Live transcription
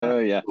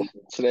Yeah,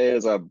 today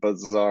is a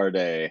bizarre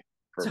day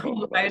for So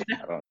both of I us.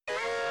 know.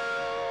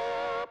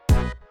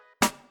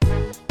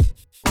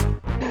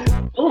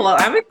 Well,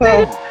 I'm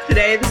excited Oh,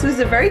 today. This was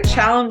a very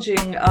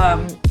challenging,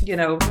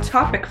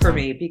 topic for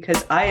me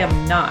because I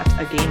am not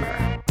a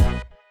gamer.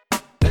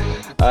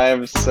 I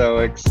am so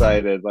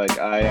excited. Like,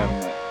 I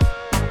am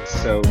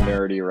so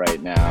nerdy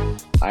right now.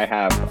 I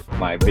have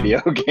my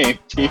video game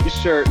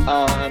t-shirt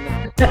on.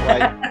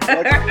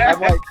 I'm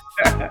like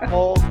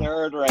full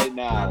nerd right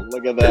now.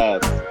 Look at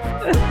this.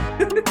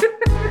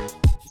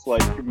 It's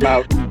like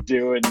Mountain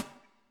Dew and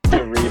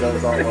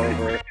Doritos all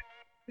over.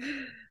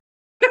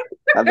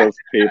 And those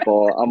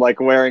people. I'm like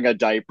wearing a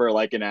diaper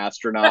like an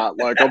astronaut.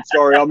 Like, I'm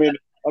sorry, I'm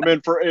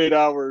in for 8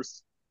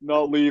 hours.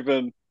 Not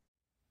leaving.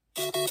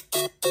 Oh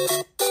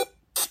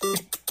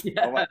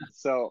Yeah. my,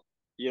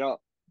 you know,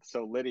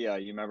 so Lydia,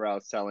 you remember I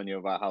was telling you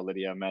about how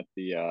Lydia met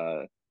she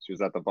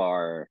was at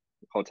the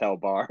hotel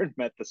bar and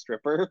met the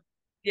stripper.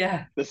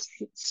 Yeah. This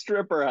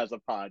stripper has a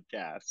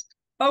podcast.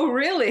 Oh,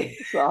 really?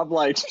 So I'm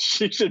like,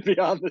 she should be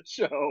on the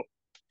show.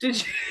 Did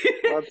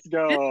you Let's did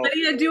go.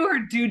 Lydia do her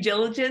due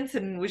diligence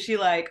and was she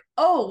like,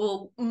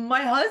 oh, well,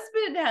 my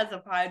husband has a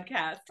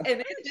podcast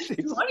and it has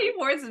She's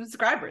 24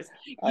 subscribers.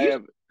 I You should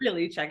have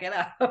really check it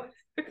out.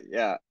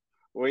 yeah.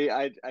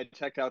 I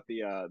checked out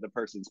the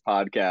person's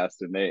podcast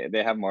and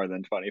they have more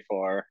than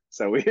 24.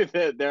 So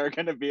they're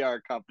gonna be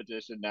our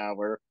competition now. I We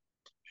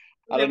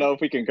don't have, know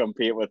if we can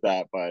compete with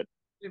that, but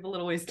we have a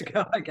little ways to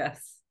go, I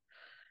guess.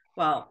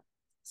 Well,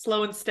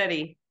 slow and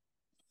steady.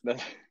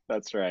 that,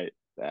 that's right.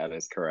 That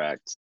is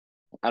correct.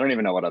 I don't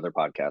even know what other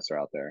podcasts are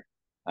out there.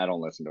 I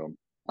don't listen to them.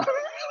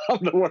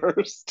 I'm the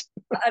worst.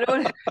 I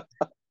don't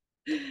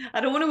I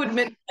don't want to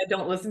admit I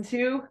don't listen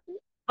to,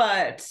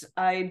 but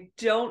I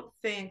don't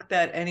think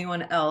that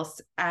anyone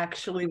else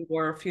actually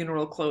wore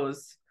funeral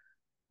clothes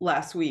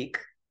last week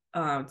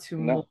to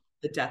mourn No,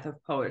 the death of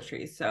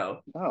poetry. So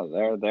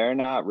no, they're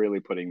not really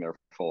putting their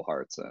full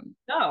hearts in.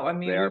 no, I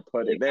mean we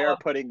really They go are up.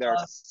 putting their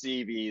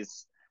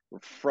CVs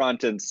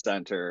front and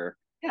center.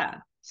 Yeah,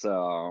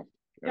 So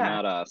they're yeah.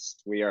 not us.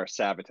 We are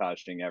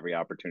sabotaging every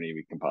opportunity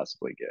we can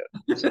possibly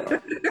get. So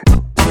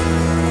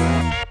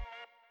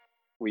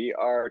we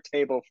are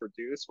Table for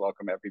Deuce.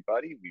 Welcome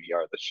everybody. We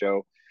are the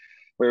show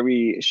where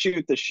we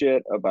shoot the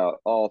shit about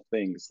all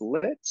things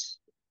lit.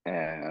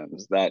 And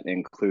that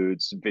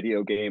includes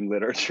video game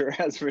literature,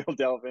 as we'll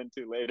delve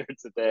into later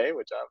today,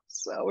 which I'm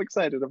so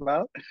excited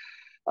about.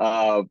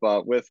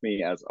 But with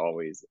me, as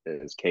always,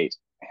 is Kate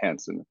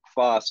Hansen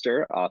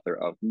Foster, author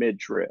of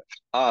Midriff,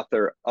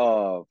 author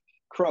of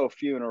Crow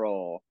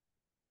Funeral,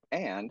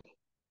 and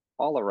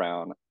all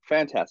around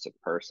fantastic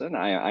person.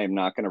 I am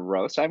not going to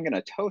roast. I'm going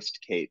to toast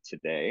Kate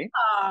today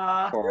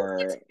Ah, for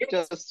it's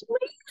just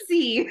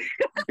crazy.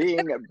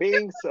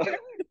 being so.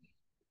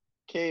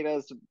 Kate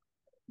has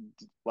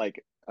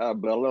like blah,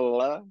 blah,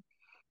 blah.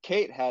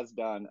 Kate has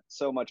done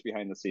so much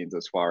behind the scenes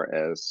as far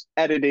as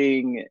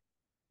editing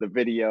the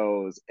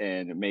videos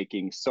and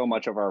making so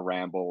much of our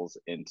rambles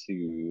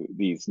into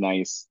these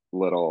nice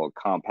little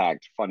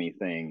compact, funny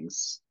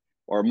things,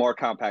 or more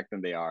compact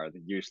than they are.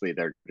 Usually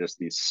they're just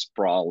these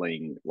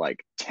sprawling,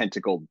 like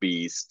tentacled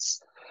beasts.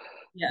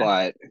 Yeah.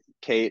 But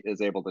Kate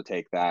is able to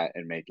take that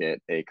and make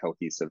it a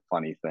cohesive,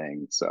 funny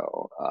thing.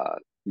 So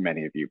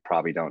many of you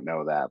probably don't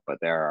know that, but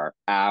there are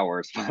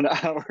hours and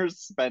hours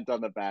spent on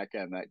the back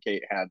end that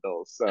Kate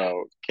handles.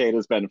 So Kate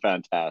has been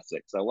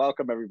fantastic. So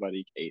welcome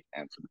everybody, Kate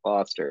Hansen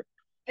Foster.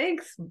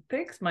 Thanks,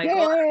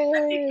 Michael. I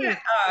think Yay!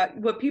 that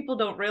what people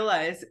don't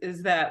realize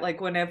is that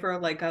like whenever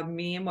like a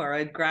meme or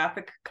a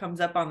graphic comes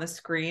up on the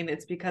screen,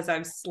 it's because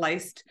I've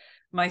sliced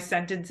my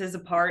sentences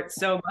apart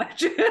so much,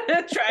 trying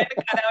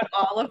to cut out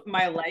all of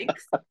my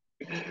likes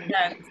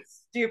and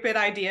stupid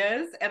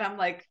ideas. And I'm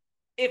like,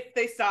 if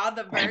they saw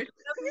the version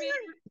of me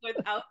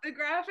without the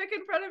graphic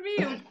in front of me,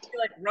 it would be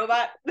like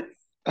robot.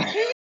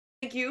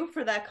 Thank you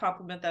for that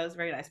compliment. That was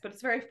very nice, but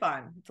it's very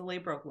fun. It's a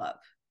labor of love.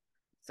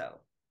 So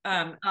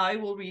I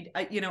will read,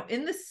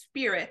 in the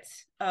spirit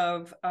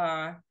of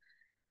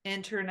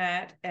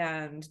internet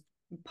and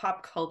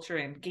pop culture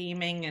and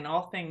gaming and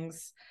all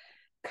things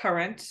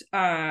current,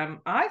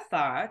 I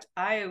thought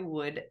I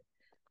would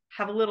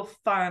have a little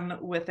fun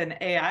with an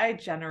AI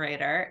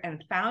generator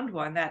and found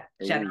one that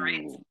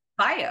generates Ooh,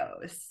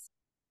 bios.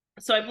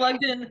 So I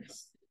plugged in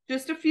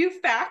just a few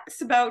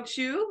facts about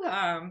you,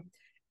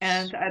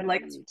 and I'd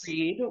like to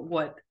sweet. read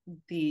what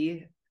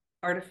the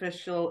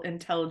artificial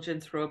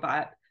intelligence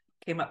robot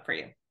came up for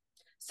you.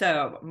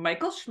 So,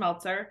 Michael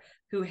Schmelzer,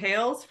 who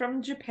hails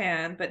from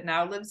Japan but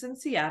now lives in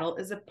Seattle,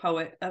 is a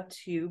poet of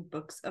 2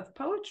 books of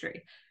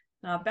poetry.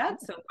 Not bad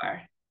so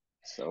far.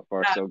 So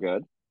far, Uh, so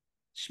good.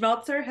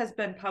 Schmelzer has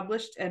been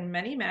published in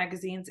many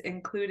magazines,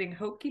 including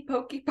Hokey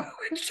Pokey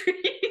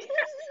Poetry,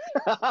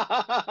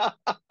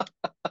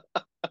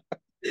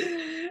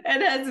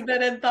 and has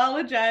been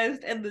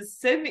anthologized in the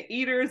Sin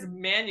Eater's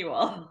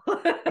Manual.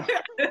 I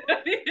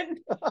don't even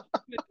know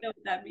what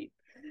that means.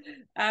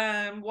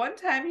 One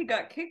time he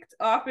got kicked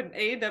off an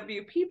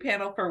AWP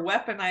panel for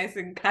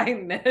weaponizing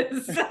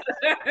kindness.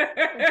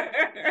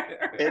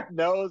 It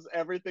knows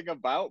everything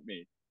about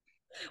me.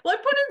 Well, I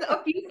put in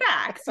a few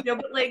facts,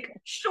 but like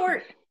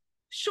short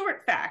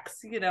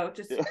facts,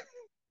 just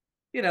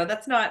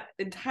that's not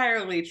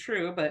entirely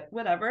true, but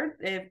whatever.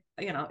 If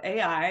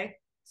AI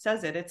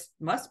says it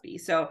must be.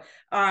 So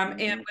and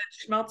when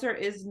Schmelzer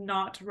is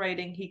not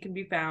writing, he can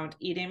be found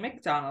eating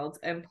McDonald's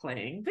and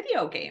playing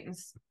video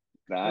games.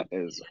 That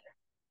is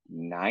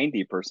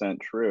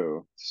 90%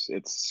 true.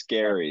 It's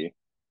scary.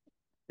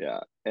 Yeah.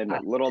 And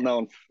little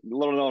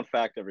known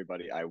fact,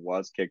 everybody, I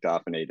was kicked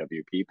off an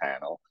AWP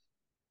panel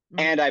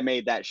and I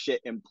made that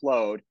shit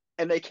implode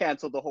and they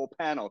canceled the whole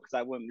panel because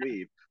I wouldn't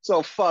leave.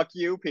 So fuck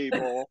you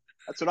people.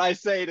 That's what I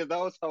say to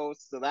those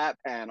hosts of that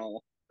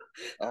panel.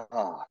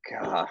 Oh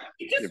god,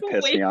 you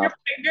pissed me off.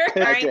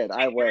 I did.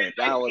 I waved.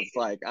 I was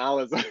like, I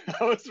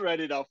was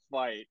ready to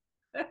fight.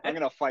 I'm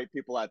gonna fight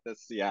people at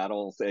this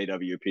Seattle's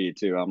AWP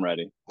too. I'm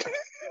ready.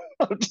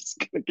 I'm just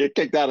gonna get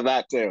kicked out of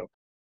that too.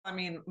 I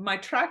mean, my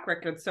track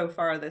record so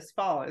far this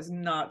fall is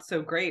not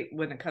so great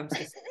when it comes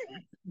to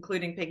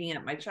including picking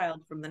up my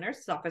child from the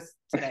nurse's office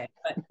today.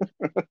 But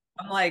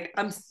I'm like,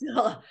 if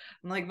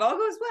all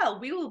goes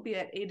well, we will be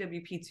at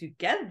AWP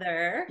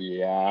together.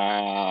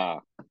 Yeah.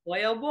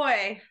 Boy, oh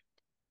boy.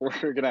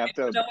 We're gonna have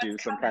to do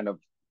some kind of.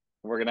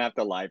 We're gonna have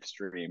to live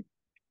stream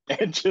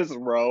and just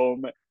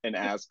roam and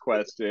ask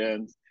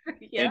questions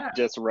and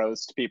just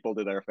roast people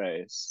to their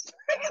face.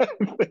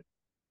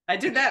 I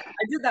did that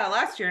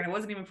last year and it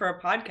wasn't even for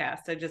a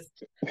podcast. I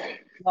just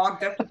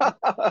logged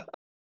up.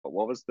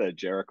 What was the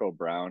Jericho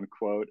Brown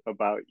quote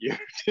about you?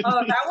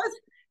 Oh, that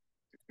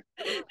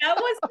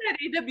was at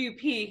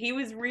AWP. He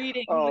was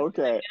reading. Oh,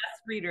 okay.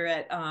 Guest reader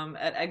at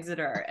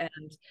Exeter,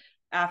 and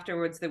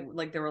afterwards, there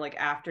were like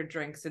after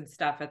drinks and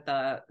stuff at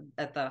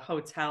the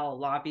hotel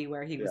lobby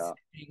where he was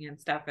sitting and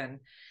stuff. And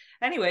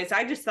anyways,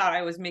 I just thought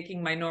I was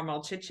making my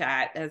normal chit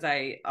chat as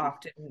I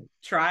often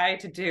try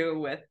to do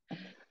with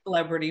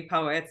celebrity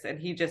poets, and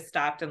he just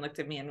stopped and looked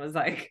at me and was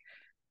like,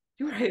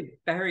 "You're a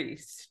very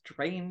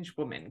strange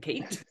woman,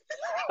 Kate."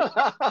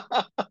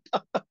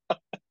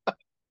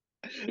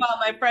 Well,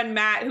 my friend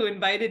Matt, who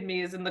invited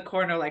me, is in the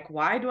corner like,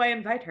 why do I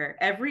invite her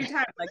every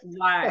time? Like,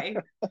 why?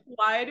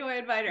 Why do I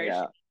invite her?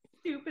 Yeah.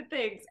 Stupid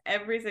things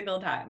every single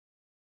time.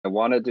 I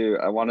wanted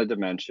to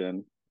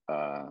mention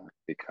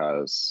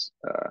because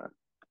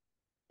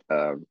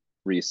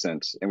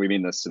recent, and we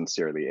mean this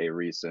sincerely, a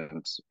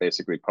recent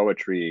basically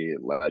poetry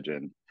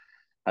legend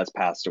has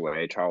passed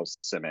away. Charles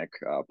Simic,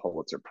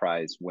 Pulitzer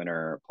Prize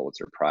winner,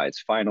 Pulitzer Prize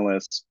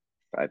finalist,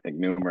 I think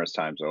numerous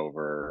times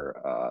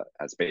over,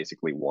 has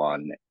basically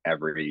won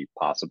every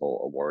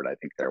possible award I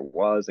think there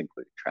was,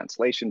 including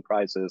translation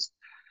prizes.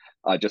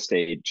 Just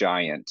a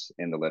giant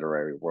in the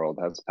literary world,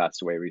 has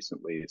passed away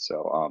recently.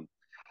 So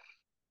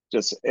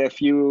just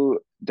if you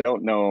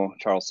don't know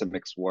Charles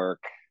Simic's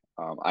work,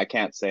 I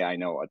can't say I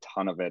know a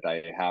ton of it.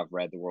 I have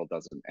read The World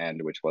Doesn't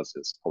End, which was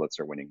his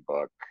Pulitzer winning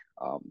book.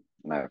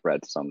 And I've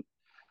read some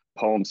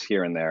poems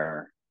here and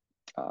there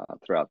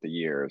throughout the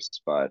years,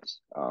 but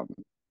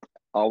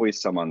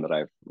always someone that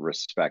I've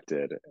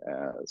respected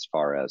as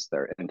far as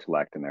their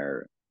intellect and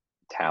their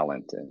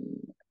talent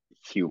and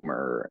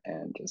humor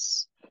and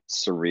just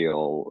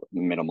surreal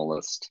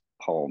minimalist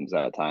poems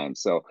at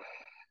times. So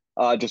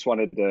I just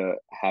wanted to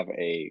have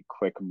a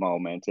quick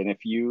moment. And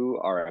if you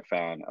are a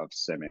fan of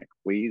Simic,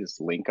 please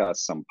link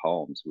us some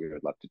poems. We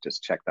would love to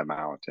just check them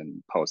out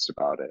and post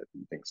about it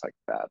and things like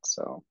that.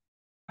 So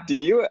do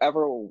you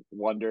ever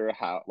wonder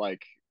how,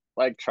 like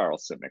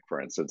Charles Simic, for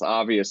instance,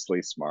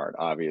 obviously smart,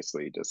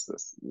 obviously just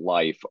this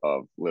life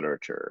of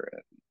literature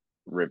and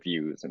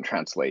reviews and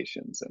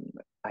translations. And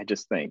I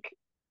just think,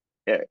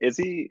 is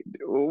he,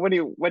 when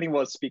he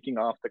was speaking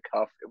off the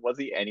cuff, was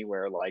he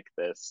anywhere like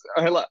this?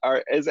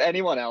 Or is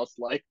anyone else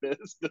like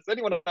this? Does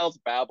anyone else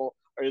babble,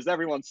 or is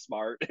everyone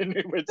smart and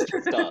it's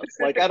just us?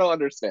 Like, I don't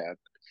understand.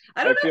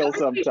 I feel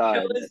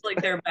sometimes it's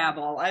like their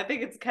babble. I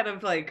think it's kind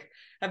of like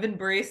I've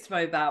embraced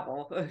my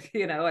babble. I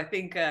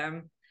think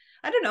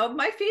I don't know.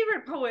 My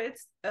favorite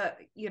poets,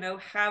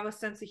 have a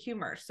sense of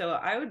humor. So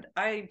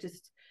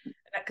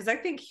because I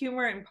think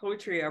humor and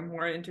poetry are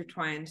more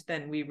intertwined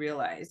than we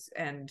realize,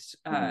 and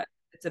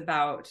it's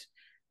about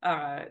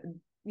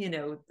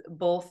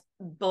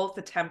both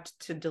attempt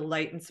to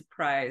delight and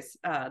surprise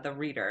the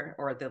reader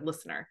or the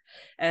listener,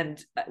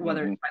 and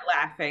whether it's by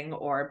laughing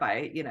or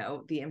by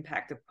the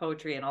impact of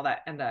poetry and all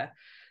that. And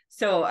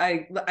so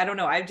I don't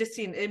know, I've just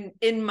seen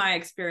in my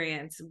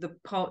experience the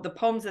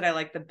poems that I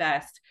like the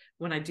best,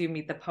 when I do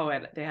meet the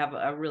poet, they have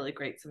a really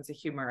great sense of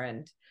humor.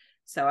 And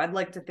so I'd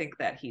like to think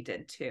that he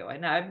did too.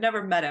 And I've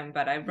never met him,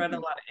 but I've read a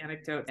lot of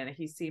anecdotes, and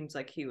he seems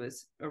like he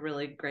was a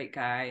really great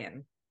guy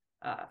and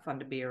fun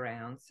to be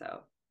around. So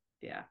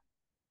yeah.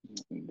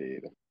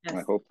 Indeed. Yes.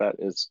 I hope that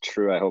is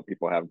true. I hope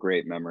people have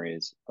great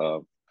memories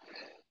of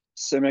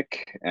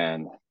Simic,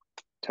 and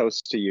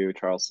toast to you,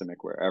 Charles Simic,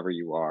 wherever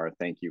you are.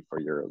 Thank you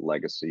for your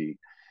legacy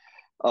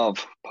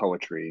of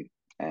poetry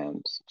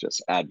and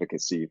just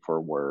advocacy for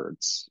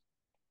words.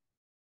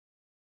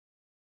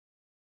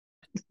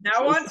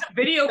 Now on to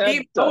video game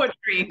and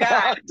poetry,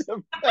 guys.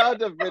 on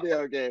to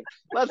video games.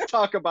 Let's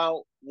talk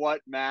about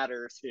what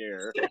matters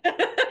here.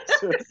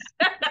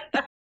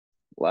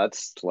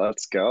 Let's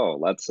go.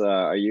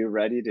 Are you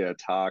ready to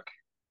talk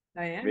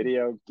I am.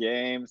 video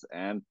games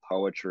and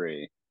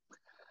poetry?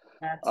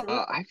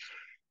 Absolutely.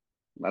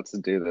 Let's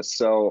do this.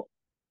 So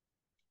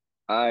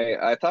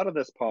I thought of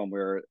this poem. We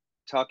were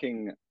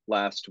talking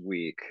last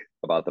week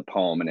about the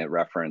poem, and it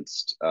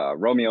referenced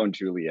Romeo and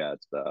Juliet,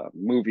 the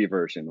movie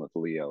version with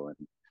Leo and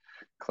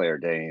Claire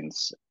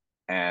Danes,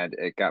 and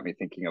it got me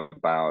thinking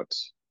about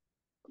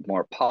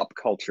more pop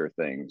culture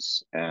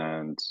things.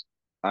 And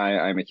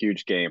I'm a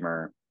huge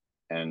gamer,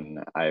 and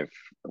I've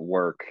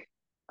work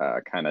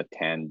kind of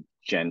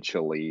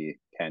tangentially,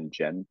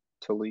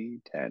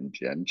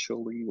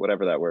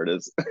 whatever that word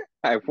is.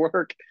 I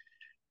work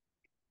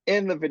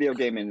in the video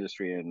game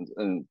industry and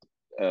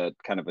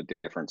kind of a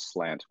different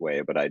slant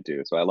way, but I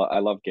do. So I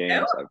love Oh,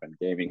 games. I've been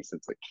gaming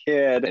since a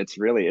kid. It's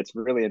really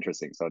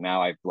interesting. So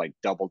now I've like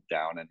doubled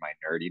down in my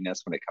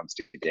nerdiness when it comes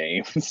to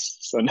games.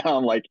 So now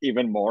I'm like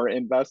even more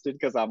invested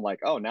because I'm like,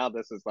 oh, now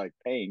this is like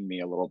paying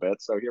me a little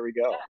bit. So here we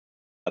go.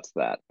 That's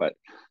that. But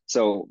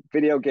so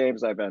video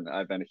games, I've been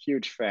a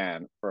huge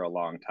fan for a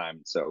long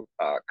time. So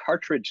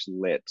Cartridge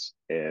Lit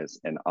is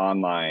an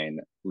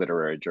online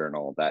literary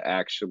journal that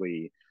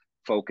actually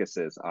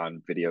focuses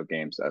on video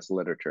games as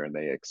literature, and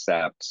they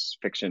accept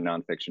fiction,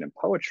 nonfiction, and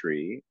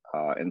poetry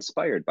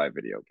inspired by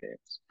video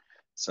games.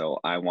 So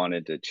I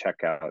wanted to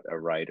check out a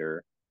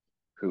writer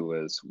who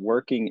is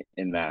working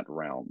in that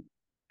realm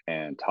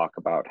and talk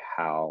about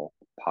how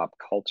pop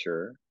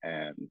culture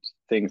and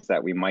things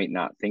that we might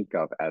not think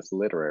of as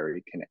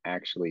literary can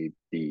actually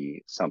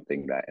be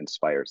something that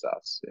inspires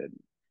us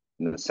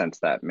in the sense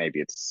that maybe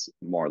it's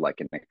more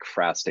like an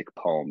ekphrastic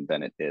poem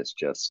than it is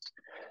just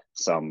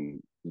some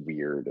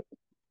weird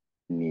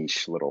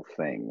niche little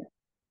thing.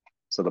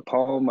 So the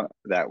poem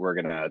that we're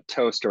going to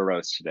toast or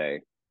roast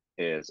today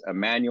is A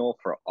Manual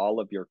for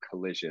All of Your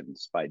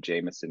Collisions by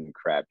Jameson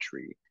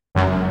Crabtree.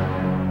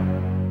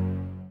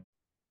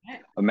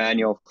 A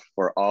manual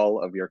for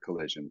all of your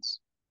collisions.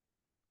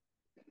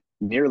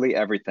 Nearly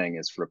everything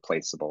is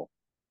replaceable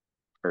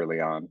early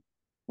on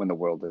when the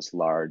world is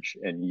large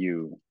and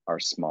you are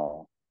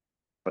small,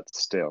 but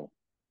still,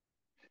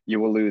 you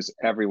will lose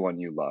everyone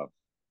you love.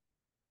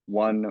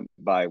 One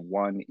by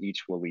one,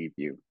 each will leave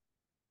you.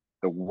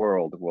 The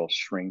world will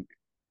shrink.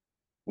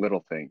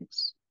 Little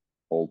things,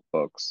 old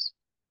books,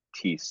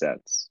 tea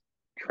sets,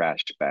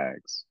 trash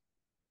bags,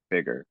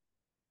 bigger.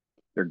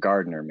 Your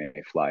gardener may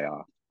fly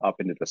off, up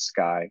into the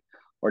sky,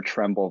 or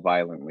tremble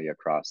violently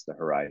across the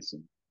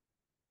horizon.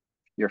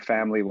 Your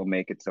family will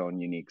make its own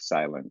unique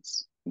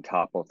silence and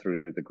topple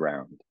through the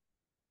ground.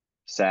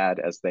 Sad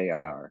as they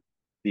are,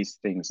 these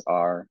things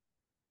are,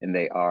 and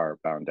they are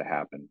bound to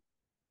happen.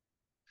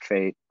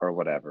 Fate or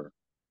whatever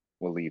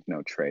will leave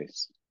no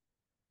trace.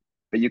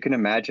 But you can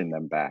imagine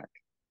them back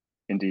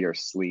into your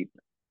sleep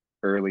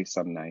early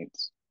some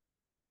nights.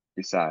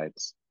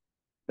 Besides,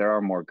 there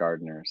are more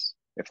gardeners,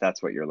 if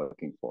that's what you're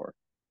looking for.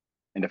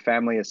 And a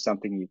family is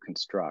something you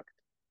construct.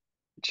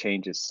 It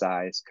changes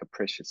size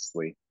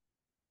capriciously.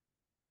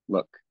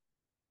 Look,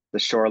 the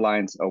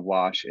shoreline's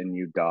awash in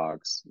new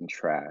dogs and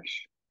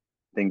trash.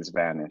 Things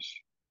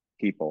vanish.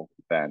 People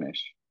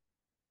vanish.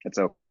 It's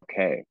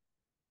okay.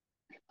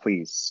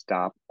 Please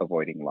stop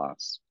avoiding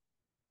loss.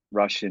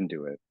 Rush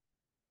into it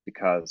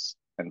because,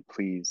 and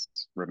please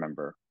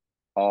remember,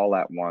 all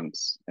at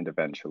once and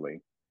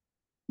eventually,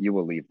 you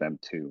will leave them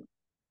too.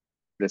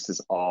 This is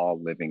all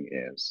living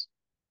is.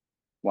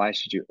 Why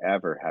should you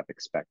ever have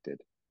expected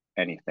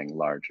anything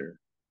larger?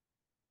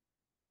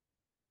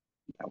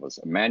 That was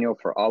A Manual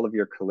for All of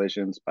Your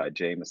Collisions by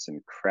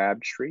Jameson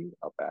Crabtree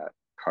up at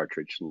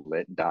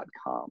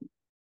cartridgelit.com.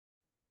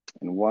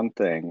 And one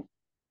thing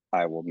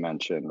I will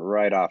mention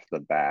right off the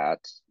bat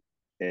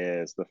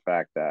is the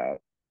fact that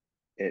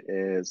it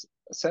is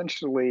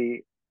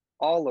essentially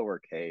all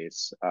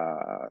lowercase.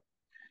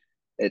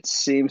 It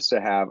seems to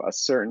have a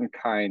certain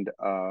kind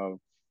of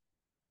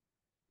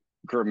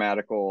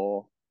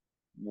grammatical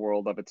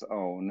world of its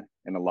own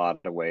in a lot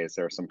of ways.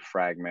 There are some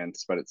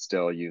fragments, but it's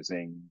still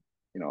using,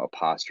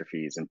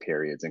 apostrophes and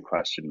periods and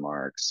question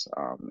marks.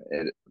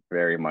 It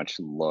very much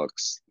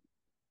looks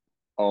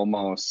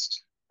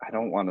almost, I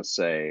don't want to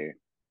say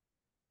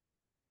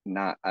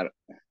not,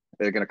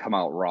 they're going to come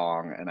out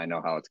wrong and I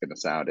know how it's going to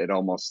sound. It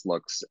almost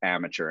looks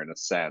amateur in a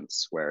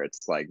sense where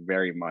it's like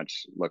very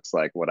much looks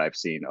like what I've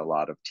seen a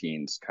lot of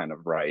teens kind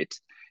of write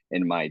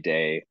in my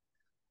day.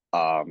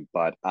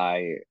 But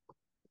I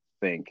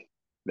think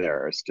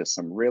there's just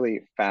some really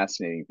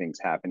fascinating things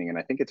happening. And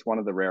I think it's one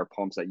of the rare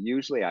poems that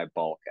usually I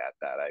balk at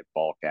that. I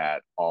balk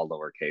at all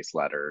lowercase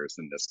letters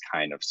and this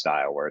kind of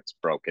style where it's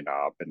broken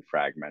up and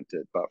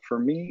fragmented. But for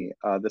me,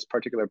 this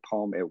particular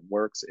poem, it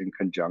works in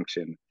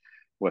conjunction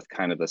with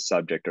kind of the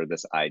subject or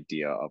this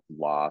idea of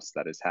loss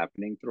that is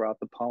happening throughout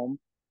the poem.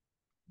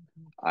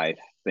 I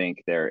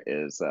think there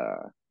is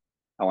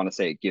I want to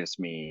say it gives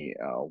me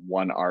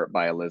One Art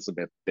by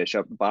Elizabeth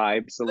Bishop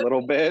vibes a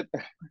little bit.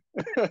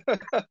 I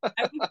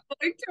was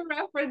going to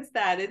reference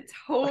that. It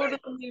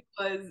totally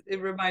was. It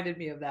reminded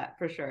me of that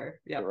for sure.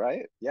 Yep.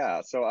 Right?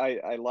 Yeah. So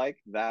I like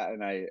that,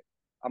 and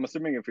I'm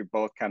assuming if we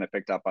both kind of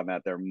picked up on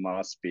that, there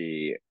must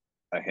be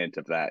a hint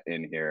of that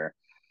in here.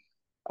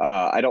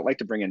 I don't like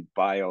to bring in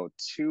bio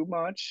too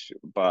much,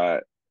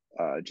 but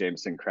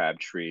Jameson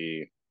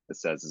Crabtree, it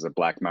says, is a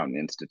Black Mountain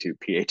Institute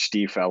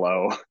PhD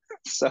fellow.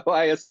 So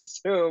I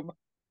assume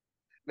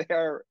they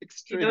are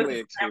He knows extremely,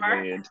 his grammar.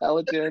 extremely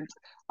intelligent.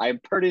 I'm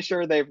pretty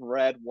sure they've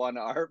read One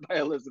Art by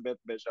Elizabeth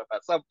Bishop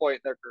at some point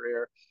in their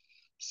career.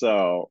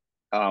 So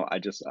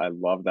I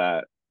love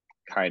that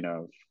kind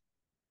of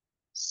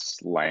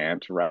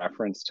slant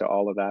reference to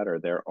all of that, or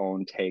their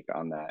own take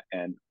on that.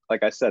 And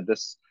like I said,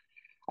 this,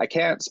 I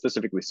can't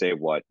specifically say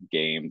what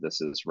game this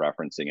is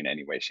referencing in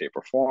any way, shape,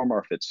 or form, or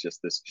if it's just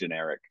this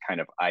generic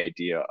kind of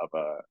idea of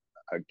a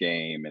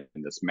game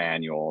and this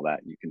manual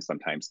that you can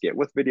sometimes get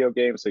with video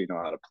games so you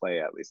know how to play.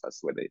 At least that's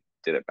the way they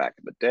did it back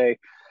in the day.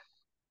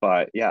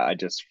 But yeah, I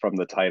just, from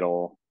the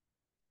title,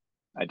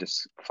 I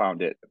just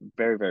found it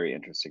very, very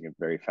interesting and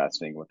very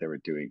fascinating what they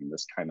were doing in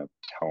this kind of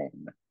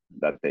tone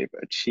that they've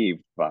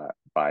achieved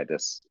by the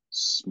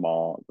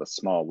small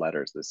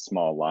letters, the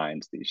small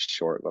lines, these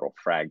short little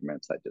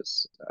fragments that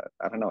just,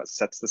 I don't know, it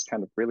sets this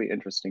kind of really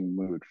interesting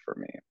mood for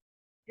me.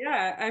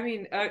 Yeah, I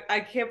mean, I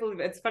can't believe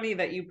it's funny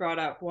that you brought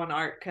up One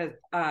Art because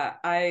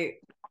I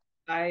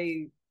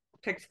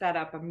picked that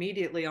up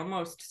immediately,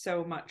 almost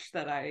so much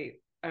that I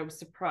was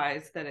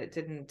surprised that it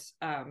didn't.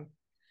 I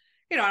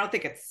don't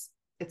think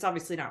it's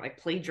obviously not like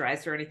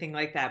plagiarized or anything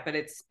like that, but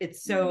it's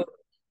so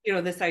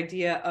this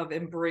idea of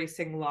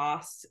embracing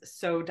loss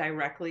so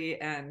directly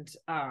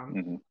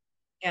Mm-hmm.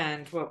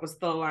 and what was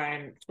the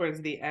line towards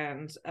the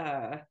end?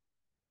 Uh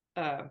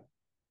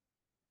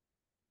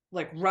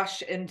like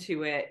rush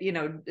into it,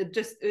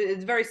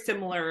 it's very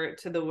similar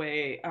to the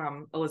way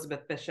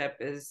Elizabeth Bishop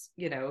is,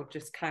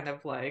 just kind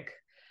of like,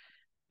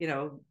 you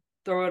know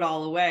throw it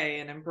all away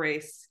and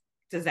embrace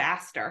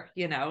disaster,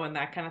 and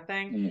that kind of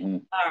thing.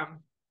 Mm-hmm.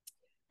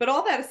 But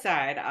all that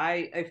aside,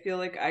 I feel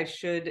like I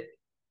should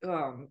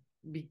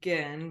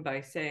begin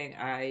by saying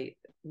I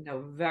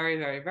know very,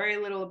 very, very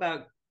little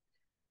about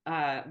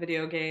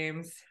video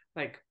games.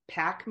 Like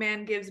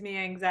Pac-Man gives me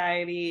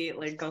anxiety.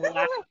 Like the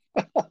last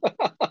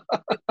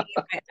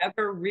game I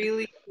ever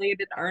really played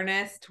in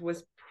earnest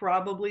was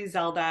probably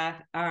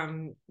Zelda.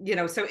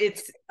 So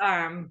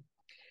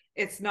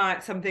it's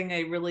not something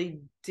I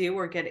really do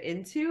or get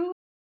into.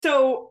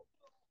 So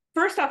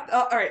first off,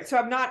 all right, so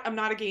I'm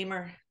not a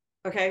gamer.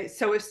 Okay,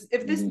 so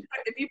Mm-hmm.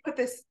 if you put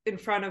this in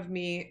front of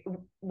me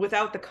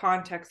without the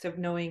context of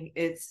knowing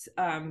it's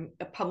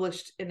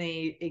published in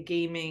a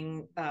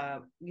gaming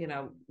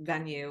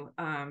venue,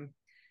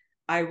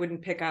 I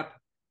wouldn't pick up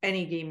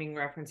any gaming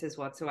references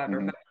whatsoever.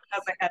 Mm-hmm. But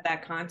because I had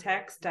that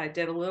context, I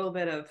did a little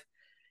bit of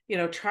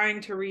trying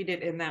to read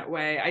it in that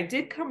way. I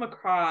did come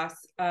across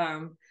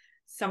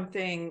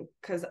something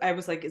because I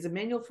was like, is a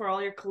manual for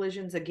all your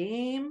collisions a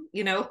game?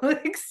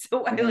 Like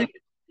so I Mm-hmm. like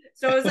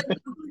so I was like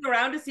looking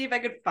around to see if I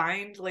could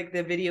find like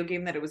the video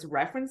game that it was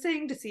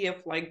referencing to see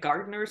if like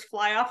gardeners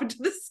fly off into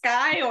the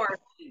sky or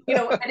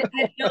I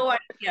had no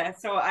idea.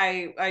 So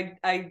I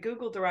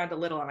Googled around a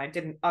little and I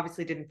didn't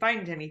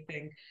find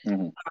anything.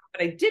 Mm-hmm.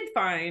 But I did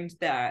find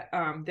that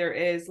there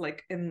is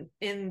like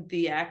in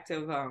the act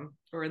of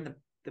or in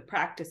the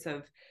practice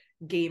of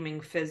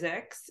gaming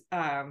physics,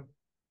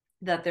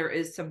 that there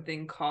is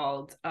something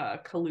called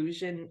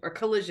collision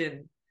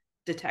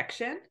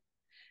detection,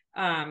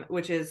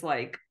 which is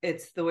like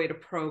it's the way to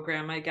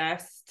program, I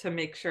guess, to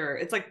make sure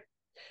it's like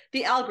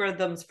the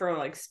algorithms for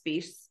like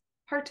space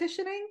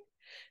partitioning,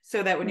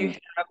 so that when you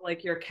have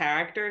like your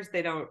characters,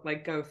 they don't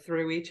like go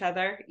through each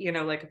other.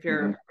 Like if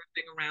you're Mm-hmm.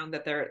 moving around,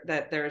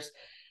 that there's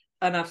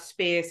enough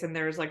space and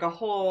there's like a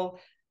whole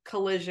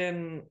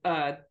collision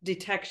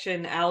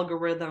detection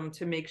algorithm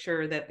to make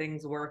sure that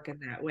things work in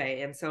that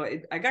way. And so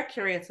I got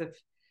curious if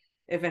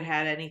it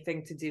had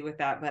anything to do with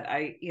that, but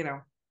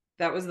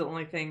that was the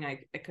only thing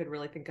I could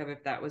really think of,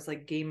 if that was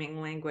like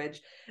gaming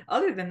language.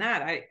 Other than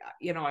that, I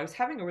was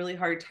having a really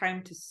hard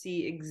time to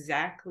see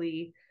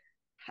exactly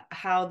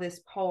how this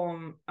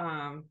poem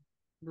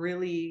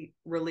really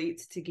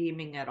relates to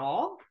gaming at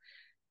all.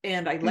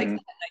 And I like that, Mm-hmm. and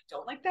I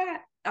don't like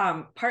that.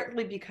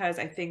 Partly because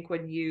I think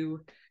when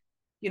you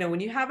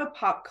have a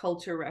pop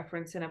culture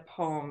reference in a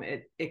poem,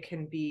 it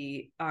can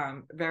be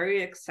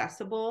very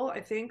accessible,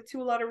 I think,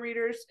 to a lot of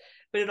readers,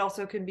 but it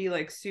also can be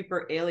like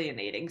super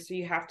alienating. So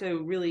you have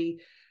to really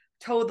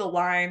toe the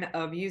line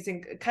of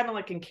using, kind of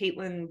like in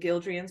Caitlin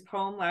Gildrian's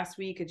poem last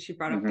week, and she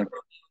brought up the Mm-hmm. Romeo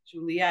and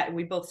Juliet, and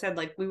we both said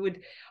like we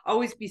would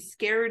always be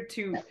scared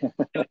to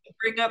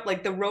bring up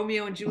like the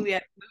Romeo and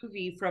Juliet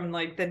movie from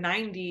like the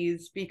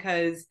 90s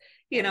because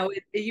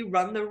you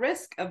run the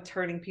risk of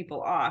turning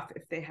people off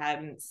if they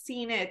hadn't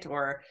seen it,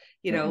 or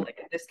Mm-hmm. like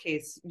in this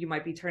case you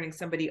might be turning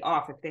somebody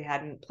off if they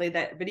hadn't played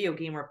that video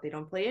game, or if they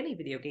don't play any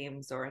video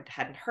games or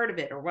hadn't heard of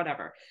it or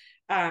whatever.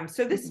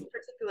 So this Mhm.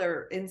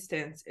 particular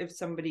instance, if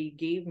somebody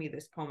gave me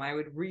this poem, I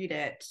would read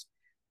it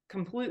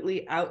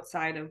completely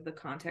outside of the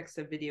context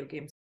of video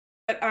games.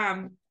 But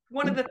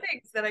one of the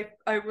things that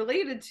I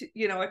related to,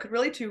 I could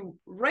relate to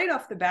right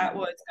off the bat Mhm.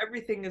 was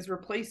everything is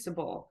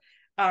replaceable.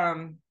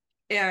 And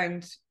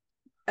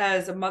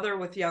as a mother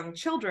with young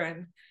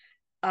children,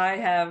 I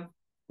have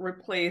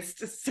replaced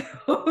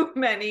so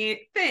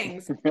many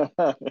things.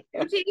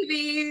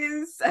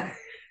 TVs,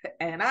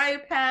 an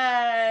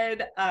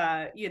iPad,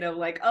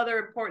 like other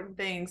important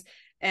things.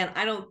 And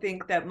I don't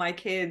think that my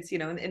kids,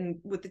 and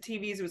with the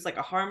TVs, it was like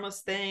a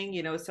harmless thing,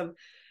 Mhm.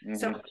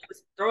 somebody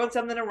was throwing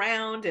something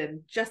around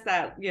and just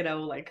that,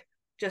 like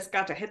just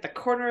got to hit the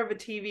corner of a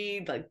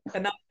TV, like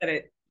enough that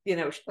it,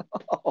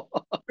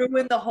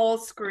 ruined the whole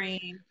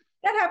screen.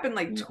 That happened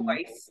like Mhm.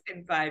 twice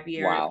in 5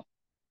 years. Wow.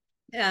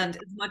 And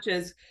as much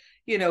as,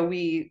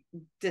 we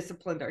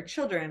disciplined our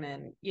children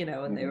and, and they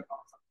Mhm. were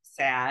also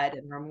sad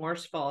and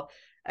remorseful,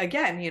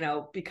 again,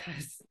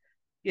 because,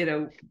 we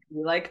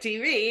like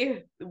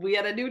TV, we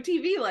had a new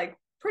TV like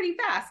pretty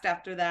fast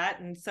after that.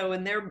 And so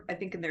I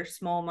think in their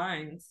small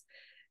minds,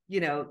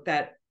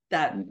 that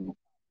Mhm.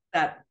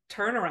 that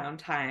turnaround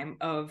time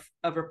of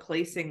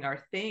replacing our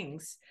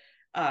things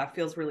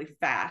feels really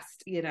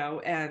fast,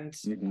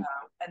 Mhm.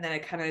 and then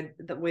it kind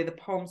of the way the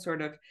poem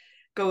sort of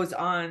goes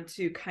on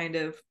to kind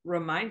of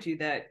remind you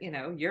that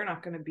you're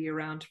not going to be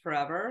around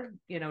forever,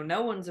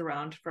 no one's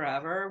around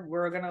forever,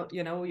 we're gonna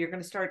you're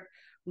going to start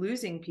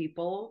losing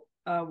people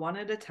one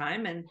at a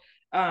time,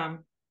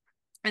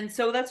 and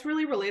so that's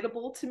really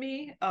relatable to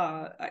me.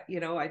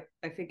 I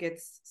think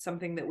it's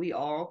something that we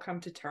all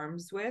come to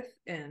terms with,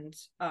 and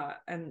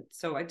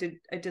so I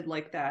did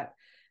like that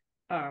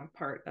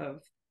part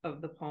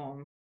of the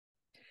poem.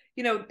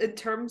 In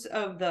terms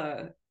of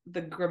the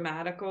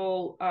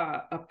grammatical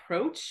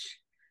approach,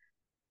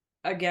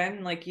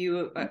 again, like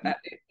Mhm.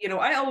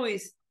 I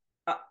always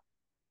uh,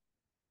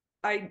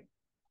 I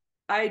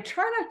I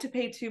try not to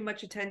pay too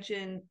much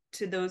attention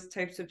to those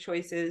types of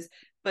choices,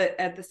 but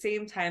at the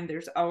same time,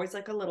 there's always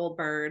like a little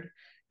bird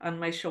on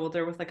my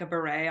shoulder with like a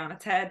beret on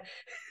its head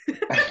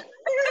that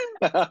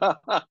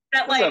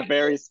This is a like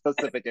very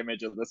specific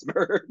image of this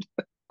bird.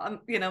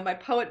 my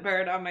poet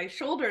bird on my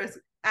shoulders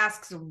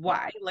asks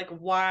why, like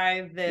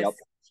why this Yep.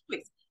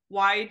 choice?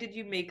 Why did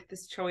you make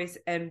this choice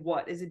and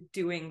what is it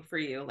doing for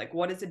you? Like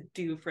what does it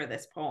do for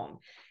this poem?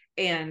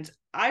 And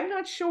I'm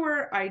not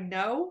sure I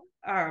know.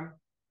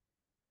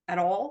 At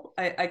all.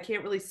 I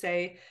can't really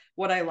say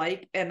what I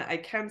like, and I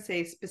can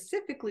say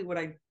specifically what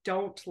I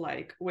don't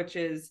like, which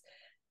is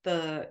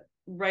the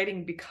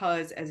writing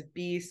because as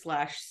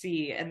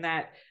B/C, and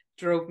that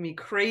drove me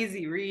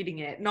crazy reading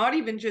it. Not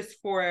even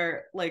just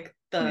for like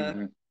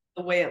Mhm.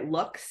 the way it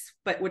looks,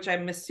 but which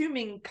I'm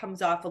assuming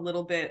comes off a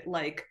little bit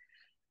like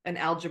an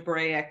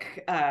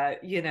algebraic,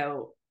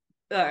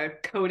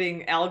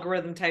 coding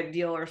algorithm type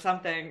deal or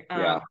something.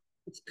 Yeah.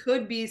 It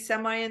could be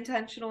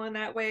semi-intentional in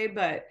that way,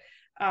 but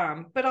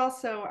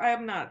also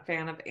I'm not a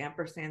fan of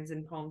ampersands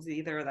in poems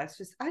either.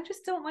 I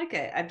just don't like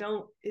it. I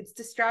don't. It's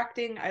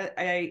distracting.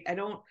 I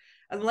don't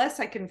unless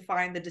I can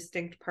find the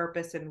distinct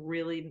purpose and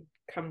really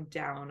come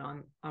down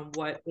on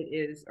what it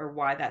is or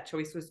why that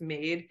choice was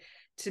made.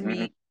 To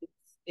me, Mhm.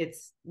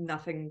 it's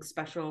nothing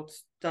special.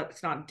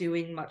 It's not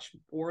doing much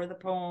for the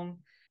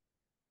poem.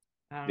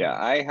 I don't Yeah,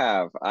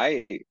 know.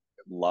 I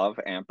love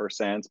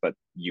ampersands, but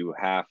you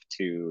have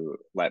to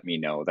let me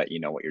know that you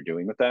know what you're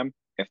doing with them.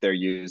 If they're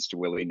used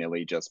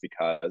willy-nilly just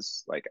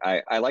because, like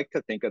I like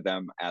to think of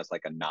them as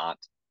like a knot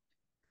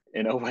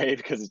in a way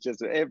because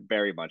it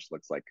very much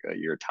looks like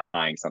you're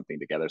tying something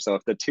together. So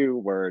if the two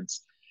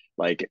words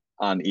like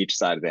on each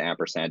side of the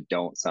ampersand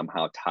don't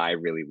somehow tie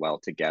really well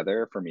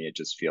together, for me it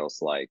just feels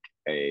like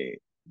a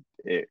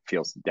it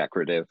feels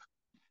decorative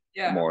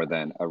Yeah. more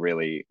than a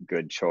really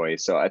good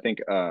choice. So I think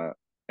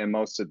in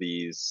most of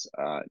these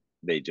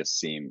they just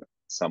seem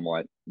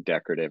somewhat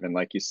decorative. And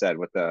like you said,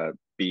 with the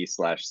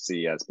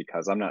B/C, as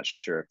because I'm not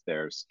sure if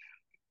there's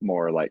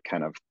more like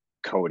kind of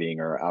coding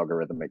or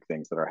algorithmic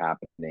things that are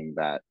happening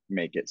that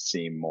make it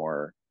seem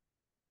more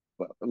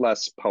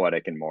less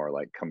poetic and more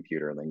like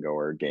computer lingo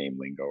or game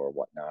lingo or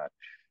whatnot.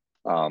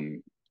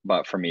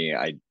 But for me,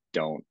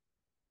 don't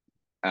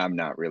I'm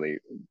not really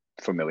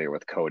familiar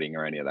with coding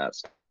or any of that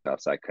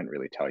stuff, so I couldn't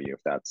really tell you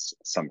if that's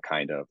some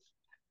kind of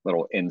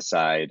little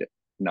inside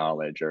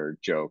knowledge or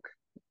joke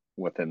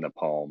within the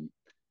poem.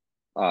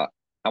 Uh,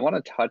 I want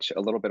to touch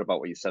a little bit about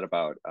what you said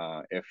about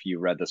if you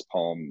read this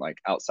poem like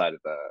outside of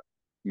the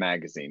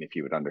magazine, if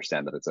you would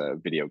understand that it's a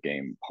video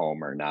game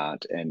poem or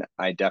not. And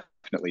I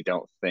definitely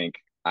don't think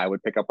I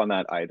would pick up on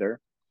that either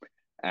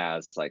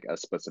as like a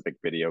specific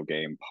video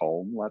game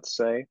poem, let's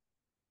say.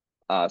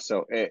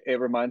 So it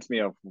reminds me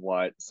of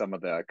what some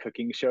of the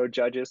cooking show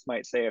judges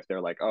might say if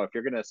they're like, oh, if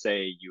you're going to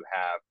say you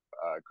have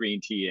green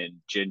tea and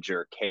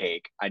ginger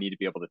cake, I need to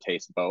be able to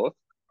taste both.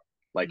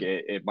 Like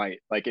it might,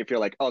 like if you're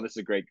like, oh, this is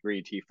a great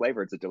green tea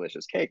flavor, it's a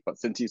delicious cake. But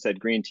since you said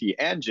green tea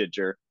and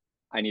ginger,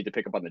 I need to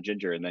pick up on the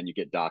ginger and then you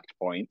get docked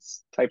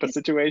points type of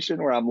situation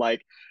where I'm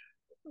like,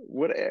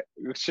 would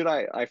should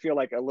I feel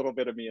like a little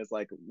bit of me is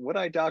like, would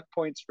I dock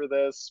points for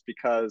this?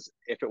 Because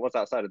if it was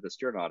outside of this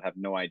journal, I'd have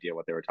no idea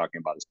what they were talking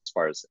about as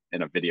far as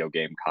in a video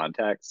game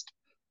context.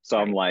 So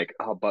I'm Right. like,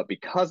 oh, but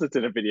because it's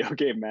in a video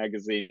game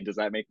magazine, does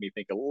that make me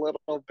think a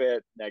little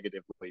bit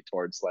negatively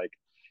towards like,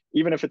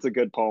 even if it's a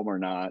good poem or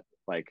not,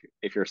 like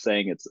if you're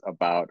saying it's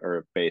about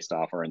or based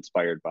off or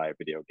inspired by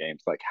video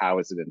games, like how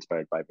is it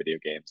inspired by video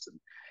games? And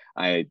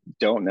I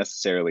don't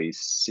necessarily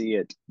see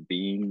it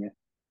being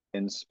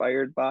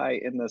inspired by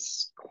in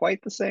this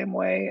quite the same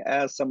way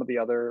as some of the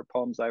other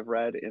poems I've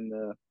read in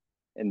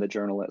the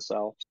journal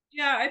itself.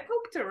 Yeah, I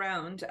poked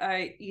around,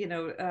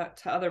 to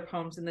other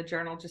poems in the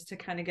journal just to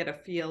kind of get a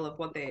feel of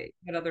what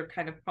other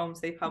kind of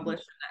poems they Mm-hmm.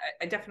 published.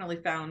 I definitely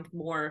found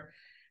more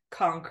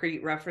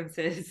concrete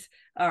references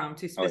to Oh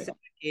yeah. specific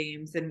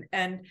games, and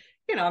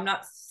I'm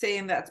not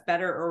saying that's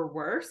better or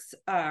worse.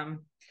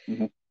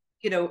 Mm-hmm.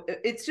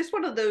 It's just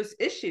one of those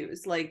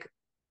issues. Like,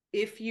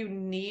 if you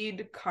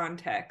need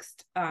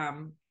context,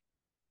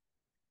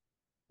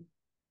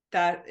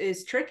 that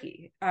is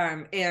tricky.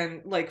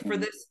 And like for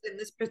Mm-hmm. this in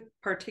this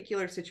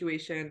particular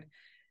situation,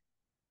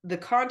 the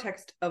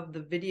context of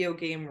the video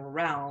game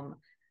realm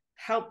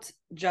helped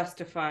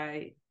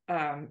justify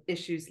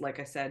issues, like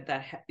I said,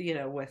 that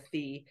with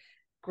the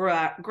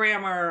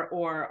grammar,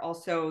 or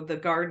also the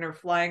gardener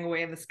flying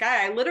away in the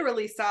sky. I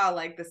literally saw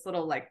like this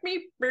little like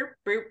beep boop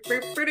boop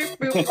boop boop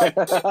boop, like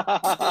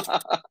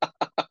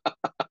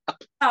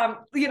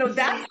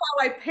that's how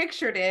I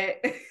pictured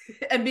it.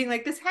 And being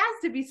like, this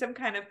has to be some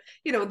kind of,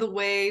 the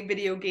way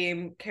video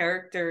game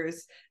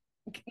characters,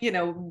 you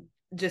know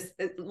just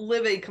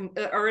live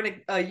or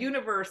in a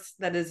universe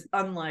that is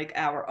unlike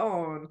our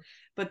own,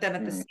 but then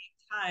at the Mm-hmm. same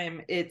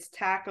time it's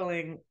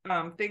tackling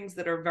things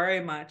that are very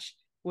much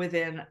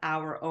within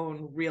our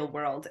own real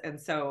world. And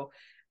so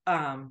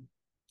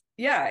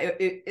yeah,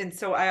 and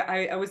so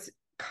I was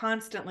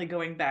constantly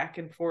going back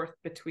and forth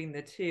between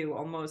the two,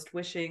 almost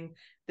wishing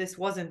this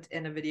wasn't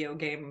in a video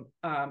game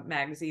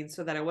magazine,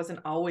 so that I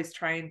wasn't always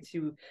trying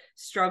to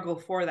struggle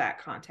for that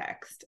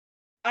context.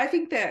 I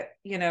think that,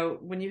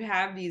 when you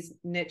have these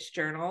niche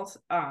journals,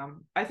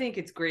 I think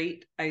it's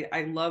great.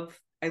 I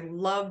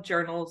love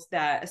journals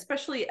that,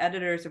 especially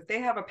editors, if they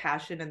have a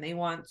passion and they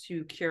want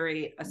to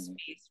curate a Mm-hmm.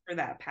 space for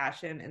that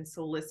passion and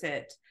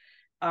solicit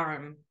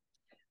um,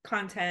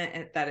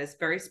 content that is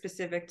very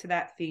specific to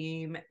that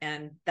theme,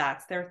 and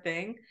that's their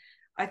thing.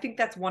 I think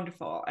that's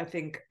wonderful. I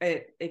think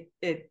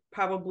it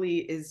probably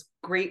is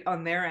great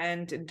on their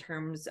end in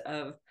terms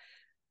of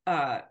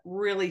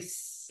really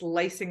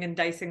slicing and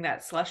dicing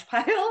that slush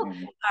pile.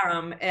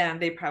 Mm-hmm. And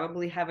they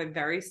probably have a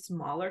very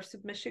smaller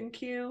submission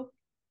queue,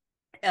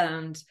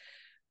 and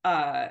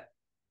uh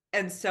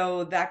and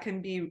so that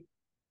can be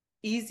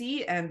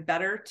easy and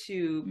better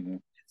to Mm-hmm.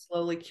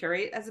 slowly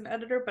curate as an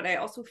editor. But I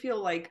also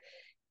feel like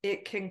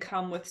it can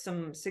come with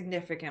some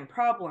significant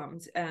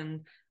problems,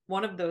 and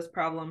one of those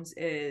problems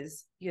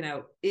is,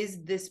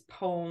 is this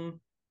poem,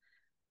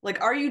 like,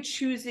 are you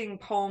choosing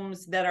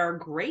poems that are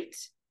great,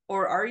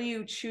 or are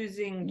you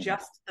choosing Mm-hmm.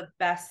 just the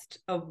best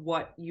of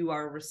what you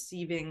are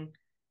receiving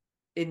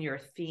in your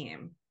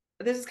theme?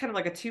 This is kind of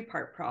like a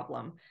two-part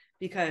problem,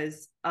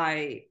 because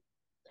I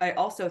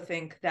also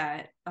think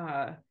that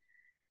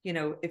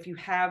if you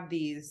have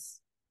these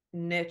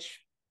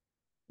niche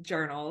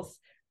journals,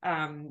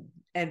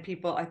 and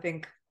people, I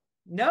think,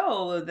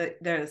 know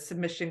that the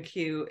submission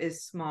queue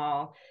is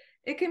small,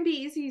 it can be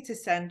easy to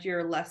send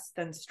your less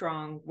than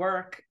strong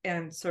work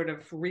and sort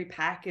of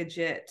repackage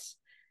it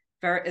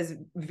very as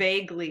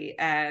vaguely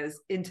as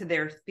into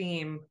their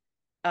theme,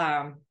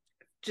 um,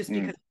 just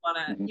because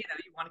Mm-hmm. you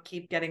want to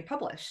keep getting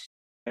published.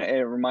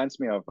 It reminds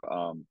me of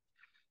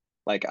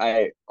like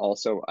I'm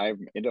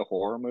into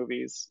horror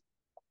movies,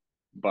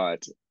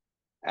 but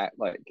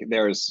like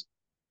there's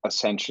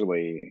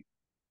essentially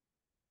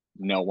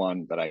no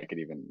one that I could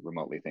even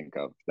remotely think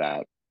of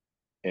that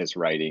is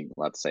writing,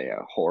 let's say,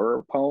 a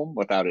horror poem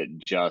without it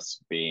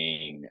just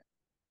being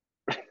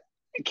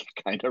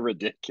kind of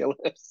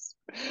ridiculous.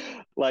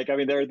 Like, I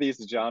mean, there are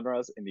these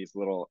genres and these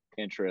little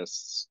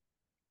interests,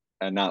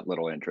 and not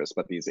little interests,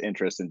 but these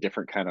interests in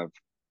different kind of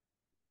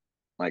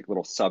like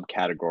little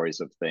subcategories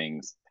of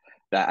things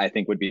that I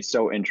think would be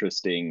so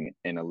interesting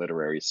in a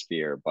literary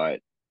sphere,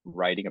 but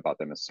writing about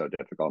them is so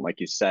difficult. And like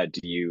you said,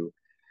 do you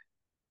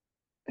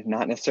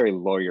not necessarily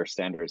lower your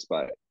standards,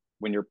 but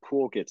when your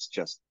pool gets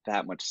just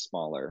that much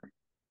smaller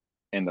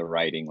in the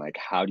writing, like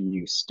how do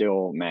you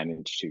still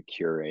manage to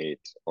curate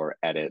or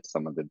edit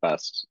some of the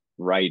best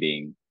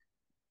writing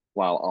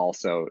while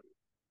also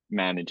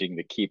managing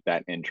to keep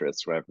that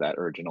interest, whatever that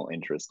original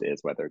interest is,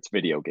 whether it's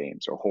video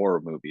games or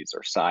horror movies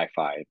or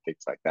sci-fi and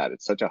things like that.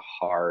 It's such a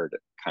hard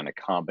kind of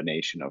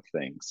combination of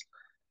things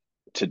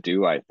to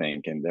do, I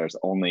think. And there's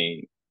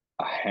only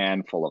a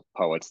handful of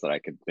poets that I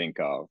could think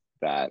of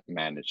that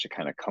manage to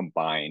kind of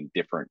combine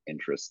different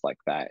interests like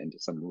that into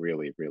some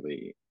really,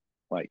 really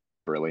like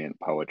brilliant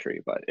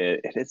poetry. But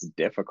it is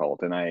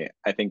difficult. And I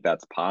think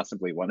that's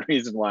possibly one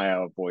reason why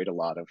I avoid a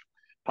lot of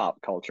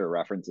pop culture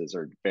references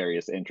or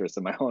various interests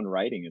in my own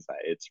writing is that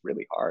it's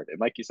really hard. And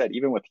like you said,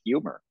 even with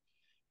humor,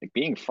 like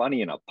being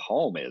funny in a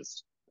poem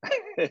is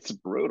it's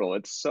brutal.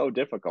 It's so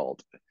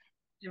difficult.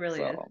 It really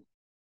is. So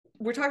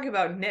We're talking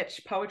about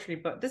niche poetry,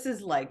 but this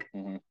is like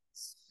mhm.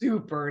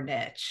 super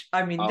niche.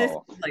 I mean, this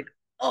Oh. is like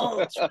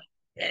ultra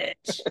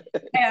niche.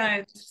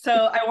 And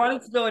so I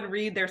wanted to go and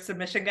read their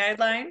submission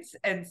guidelines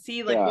and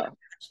see like what Yeah. I'm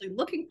actually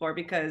looking for,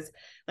 because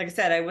like I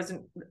said, I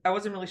wasn't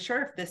really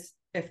sure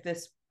if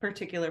this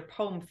particular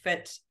poem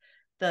fit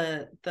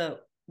the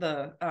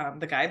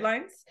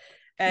guidelines.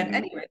 And Mhm.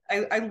 anyway,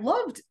 I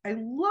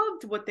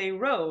loved what they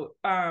wrote,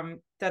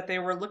 that they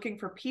were looking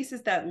for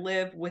pieces that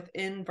live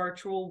within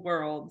virtual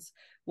worlds,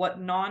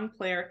 what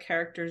non-player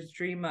characters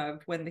dream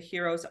of when the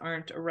heroes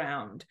aren't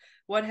around,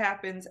 what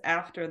happens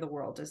after the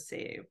world is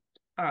saved,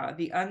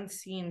 the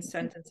unseen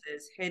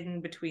sentences hidden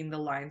between the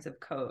lines of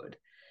code.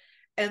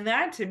 And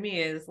that to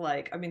me is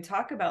like, I mean,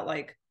 talk about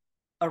like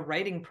a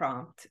writing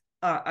prompt.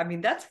 I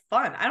mean, that's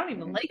fun. I don't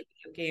even Mhm. like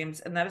video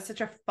games, and that is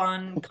such a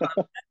fun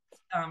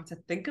concept, to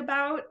think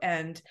about,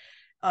 and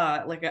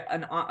like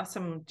an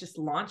awesome just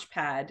launch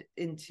pad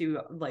into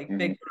like Mhm.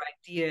 bigger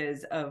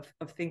ideas of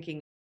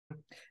thinking.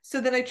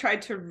 So then I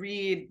tried to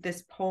read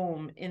this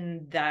poem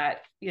in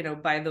that,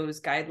 by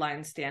those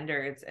guideline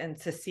standards, and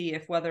to see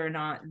if whether or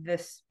not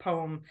this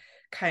poem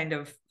kind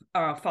of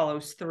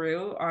follows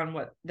through on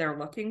what they're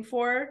looking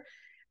for.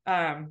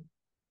 Um,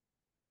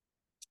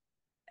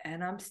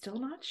 and I'm still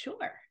not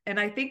sure. And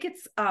I think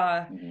it's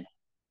Mhm.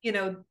 you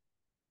know,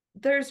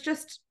 there's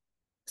just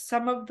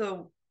some of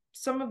the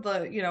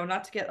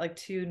not to get like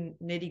too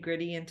nitty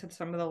gritty into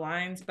some of the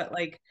lines, but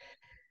like,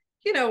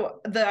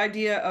 the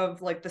idea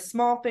of like the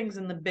small things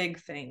and the big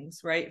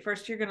things, right?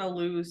 First, you're going to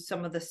lose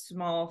some of the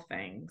small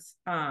things.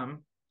 And,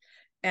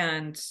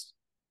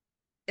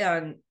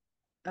 and,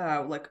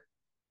 like,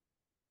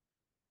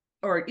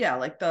 or yeah,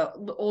 like the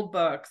old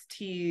books,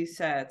 tea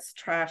sets,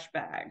 trash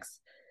bags,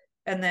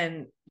 and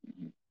then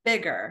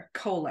bigger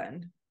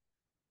colon,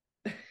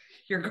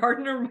 your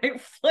gardener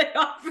might fly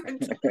off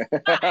into the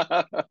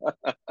sky.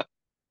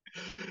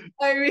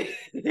 I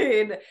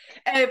mean,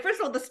 and first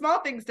of all, the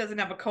small things doesn't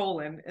have a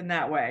colon in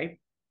that way.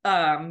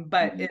 But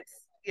Mhm.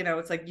 it's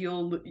like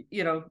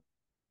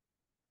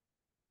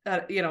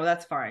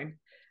that's fine.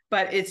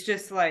 But it's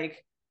just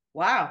like,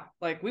 wow,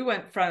 like we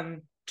went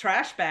from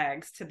trash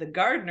bags to the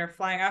gardener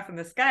flying off in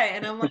the sky.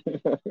 And I'm like,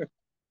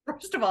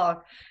 first of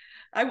all,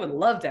 I would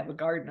love to have a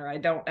gardener. I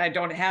don't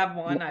have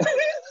one. I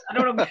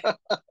don't know,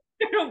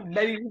 I know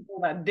many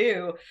people that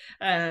do.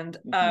 And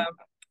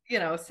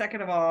Mhm.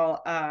 second of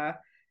all,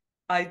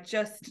 I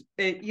just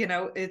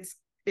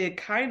it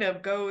kind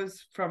of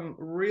goes from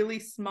really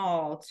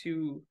small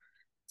to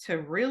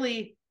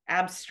really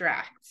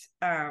abstract,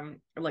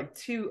 like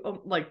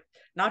to like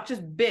not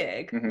just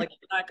big, Mhm. like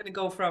you're not going to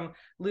go from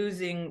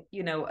losing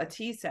a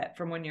tea set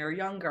from when you're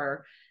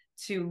younger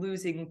to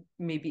losing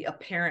maybe a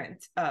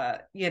parent,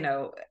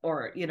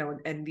 or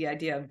and the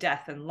idea of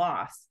death and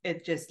loss.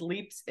 It just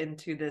leaps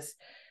into this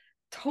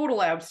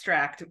total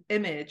abstract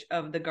image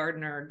of the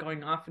gardener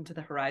going off into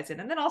the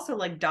horizon, and then also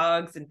like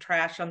dogs and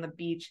trash on the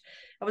beach.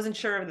 I wasn't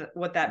sure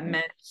what that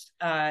Mhm.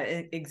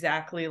 meant,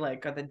 exactly.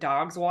 Like, are the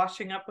dogs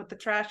washing up with the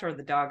trash, or are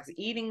the dogs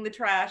eating the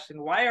trash, and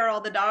why are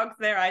all the dogs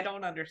there? I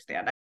don't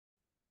understand.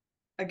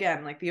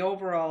 Again, like the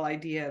overall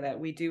idea that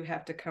we do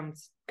have to come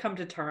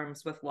to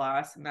terms with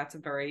loss, and that's a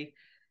very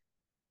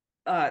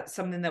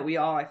something that we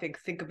all, I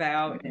think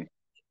about. Mhm.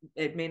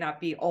 It may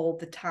not be all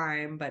the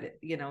time, but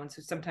and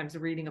so sometimes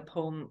reading a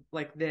poem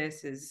like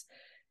this is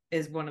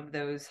one of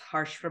those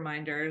harsh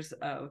reminders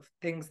of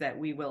things that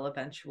we will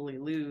eventually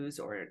lose,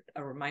 or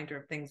a reminder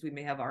of things we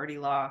may have already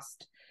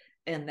lost,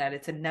 and that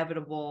it's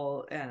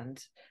inevitable,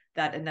 and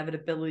that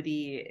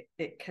inevitability,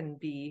 it can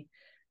be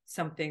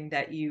something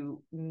that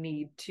you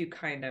need to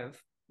kind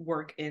of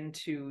work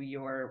into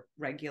your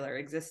regular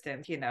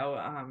existence,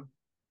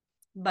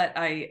 but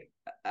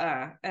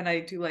and I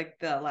do like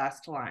the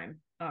last line,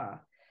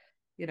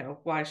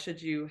 why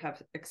should you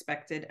have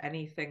expected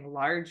anything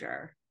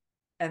larger?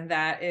 And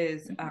that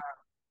is, Mhm.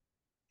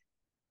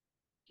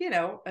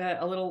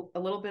 a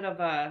little bit of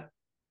a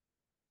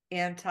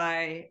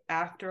anti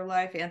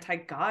afterlife, anti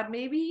God,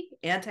 maybe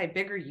anti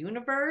bigger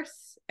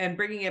universe, and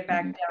bringing it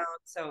back Mhm. down.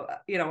 So,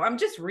 I'm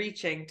just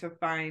reaching to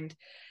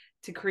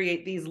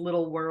create these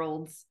little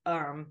worlds,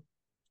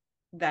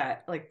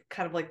 that like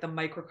kind of like the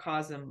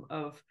microcosm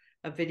of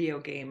a video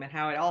game, and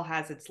how it all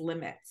has its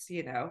limits.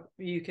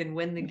 You can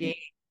win the Mhm. game,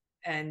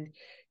 and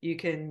you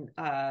can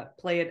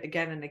play it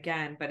again and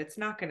again, but it's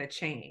not going to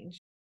change.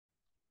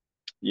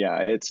 Yeah,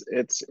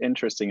 it's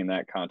interesting in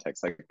that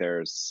context. Like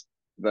there's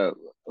the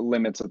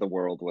limits of the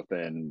world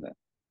within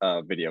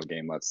a video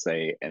game, let's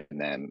say, and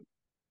then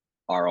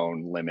our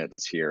own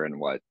limits here in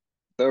what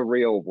the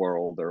real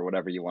world or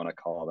whatever you want to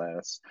call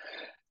this.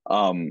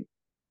 Um,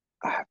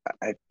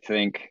 I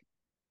think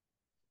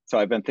so.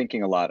 I've been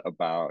thinking a lot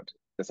about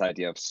this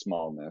idea of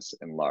smallness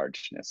and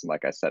largeness. And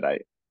like I said,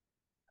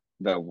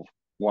 the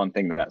one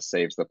thing that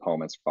saves the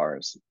poem as far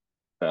as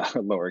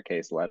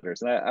lowercase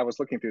letters. And I was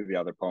looking through the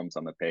other poems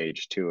on the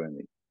page too,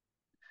 and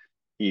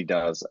he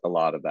does a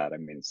lot of that. I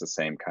mean, it's the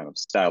same kind of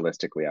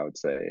stylistically, I would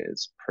say,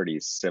 is pretty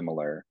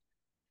similar.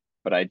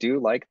 But I do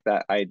like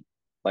that. I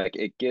like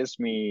it gives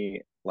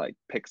me like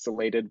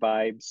pixelated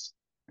vibes.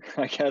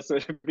 I guess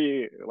it would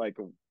be like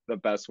the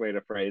best way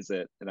to phrase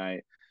it. And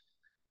I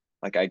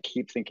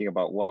keep thinking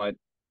about what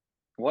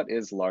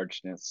is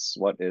largeness,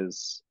 what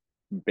is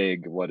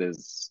big, what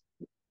is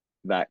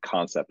that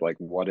concept, like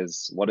what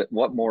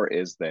more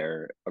is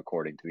there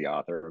according to the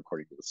author,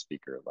 according to the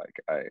speaker. Like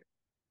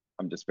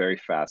I'm just very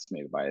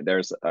fascinated by it.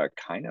 There's a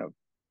kind of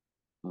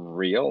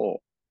real,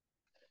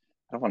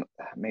 I don't want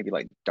maybe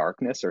like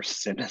darkness or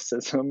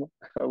cynicism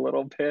a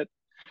little bit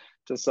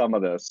to some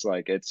of this.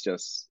 Like it's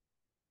just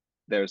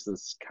there's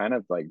this kind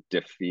of like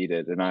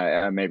defeated, and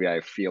I maybe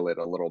I feel it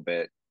a little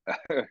bit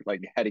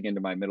like heading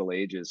into my middle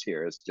ages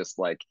here. It's just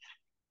like,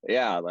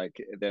 yeah, like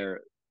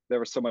there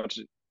was so much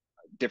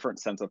different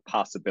sense of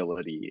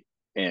possibility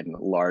and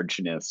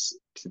largeness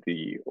to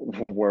the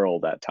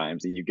world at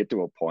times, and you get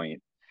to a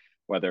point,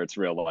 whether it's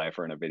real life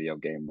or in a video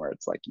game, where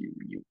it's like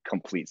you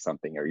complete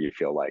something, or you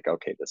feel like,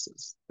 okay, this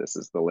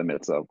is the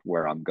limits of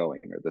where I'm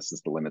going, or this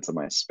is the limits of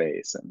my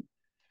space. And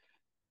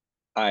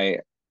I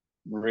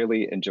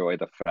really enjoy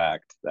the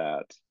fact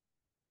that,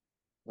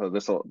 well,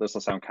 this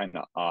will sound kind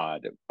of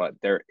odd, but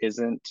there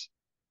isn't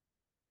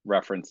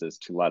references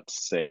to,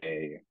 let's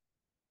say,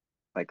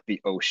 like the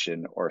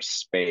ocean or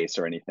space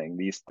or anything.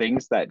 These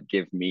things that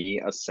give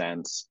me a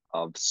sense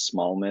of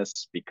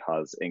smallness,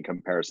 because in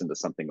comparison to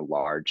something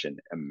large and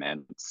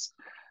immense,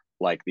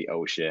 like the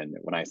ocean,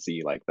 when I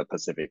see like the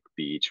Pacific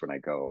beach, when I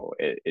go,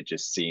 it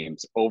just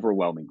seems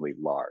overwhelmingly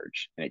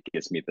large. And it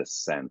gives me this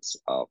sense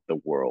of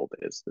the world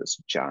is this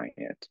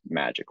giant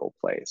magical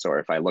place. Or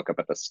if I look up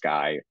at the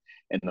sky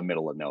in the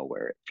middle of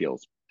nowhere, it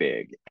feels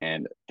big.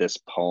 And this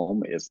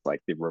poem is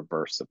like the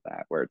reverse of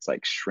that, where it's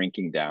like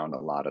shrinking down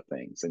a lot of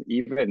things. And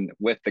even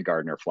with the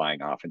gardener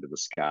flying off into the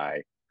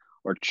sky,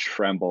 or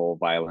tremble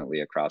violently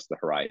across the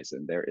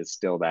horizon, there is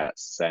still that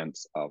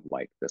sense of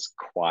like this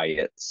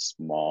quiet,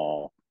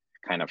 small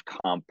kind of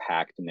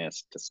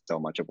compactness to so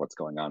much of what's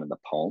going on in the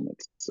poem.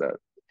 It's a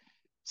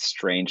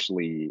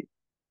strangely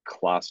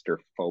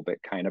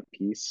claustrophobic kind of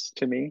piece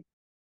to me.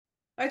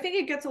 I think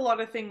it gets a lot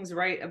of things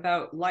right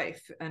about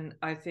life. And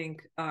I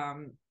think,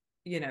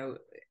 you know,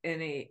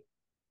 in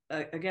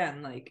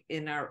again, like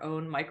in our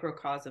own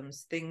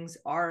microcosms, things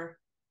are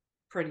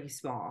pretty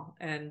small.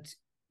 And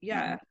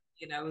yeah, Mm-hmm.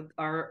 you know,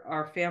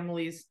 our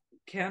families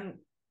can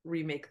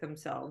remake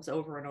themselves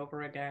over and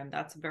over again.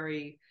 That's a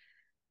very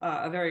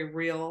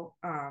real,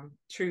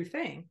 true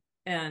thing.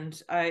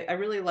 And I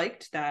really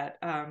liked that.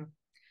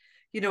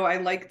 You know, I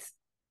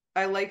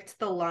liked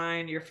the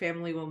line, "Your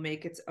family will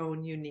make its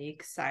own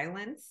unique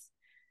silence."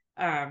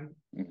 Um,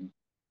 Mm-hmm.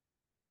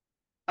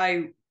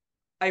 I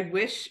I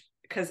wish,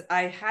 because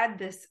I had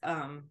this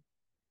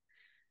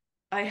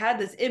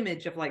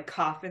image of like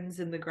coffins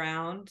in the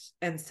ground,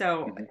 and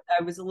so Mm-hmm.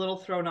 I was a little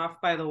thrown off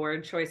by the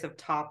word choice of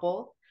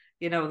topple.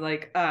 You know,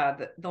 like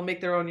they'll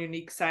make their own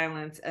unique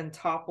silence and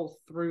topple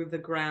through the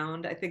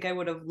ground. I think I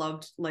would have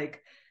loved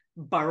like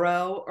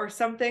burrow or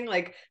something,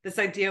 like this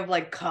idea of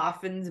like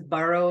coffins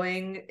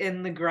burrowing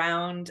in the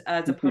ground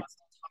as opposed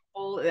to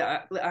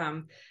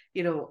topple.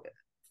 You know,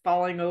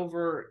 falling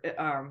over.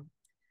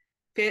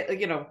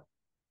 You know,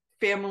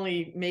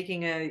 family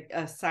making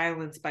a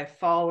silence by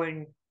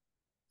falling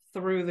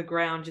through the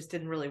ground just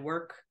didn't really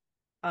work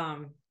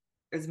um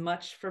as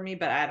much for me.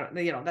 But I don't,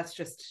 you know, that's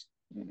just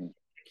Mm-hmm.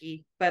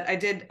 picky. But I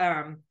did,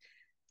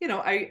 you know,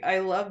 I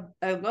love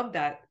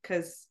that,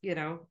 because you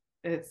know,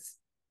 it's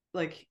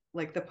like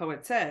the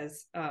poet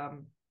says,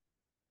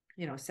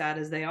 you know, sad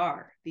as they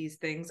are, these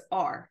things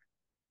are,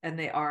 and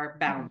they are Mm-hmm.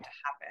 bound to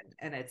happen.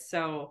 And it's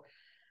so,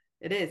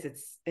 it is,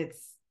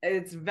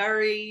 it's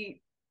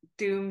very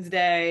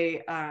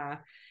doomsday.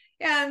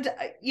 And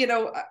you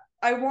know,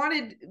 I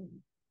wanted,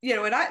 you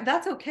know, and I,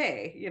 that's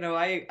okay, you know,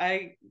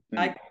 I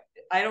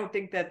I don't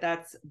think that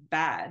that's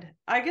bad.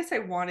 I guess I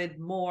wanted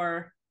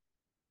more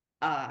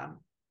um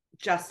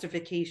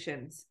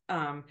justifications,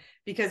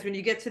 because when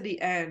you get to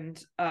the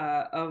end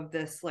of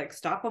this, like,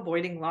 stop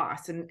avoiding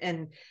loss,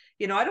 and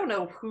you know, I don't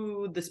know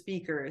who the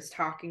speaker is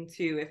talking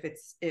to,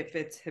 if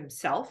it's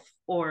himself,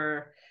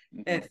 or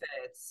Mm-hmm. if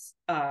it's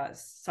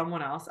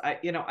someone else. I,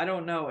 you know, I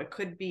don't know, it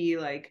could be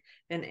like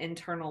an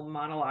internal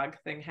monologue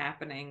thing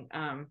happening.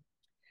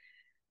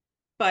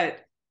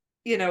 But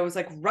you know, it was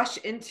like rush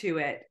into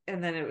it,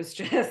 and then it was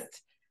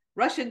just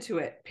rush into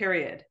it,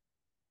 period,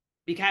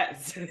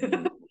 because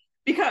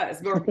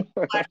because we're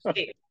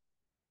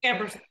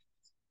ampersand,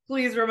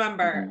 please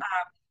remember. Mm-hmm.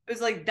 It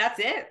was like, that's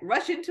it,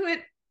 rush into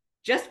it,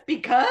 just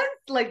because,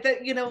 like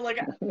that, you know, like,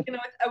 you know,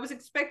 I was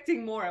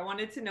expecting more. I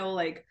wanted to know,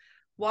 like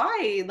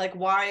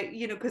why,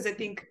 you know, because I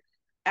think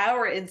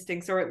our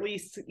instincts, or at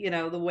least, you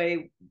know, the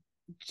way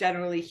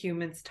generally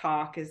humans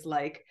talk is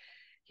like,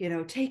 you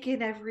know, take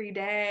in every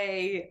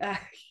day,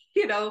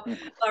 you know,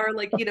 or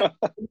like, you know,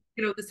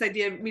 this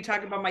idea of me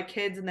talking about my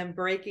kids and then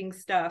breaking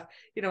stuff.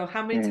 You know,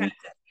 how many Mm-hmm. times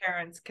as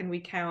parents can we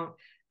count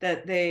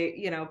that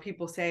they,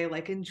 people say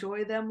like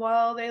enjoy them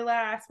while they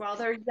last, while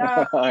they're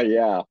young,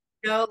 Yeah.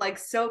 like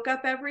soak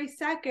up every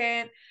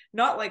second,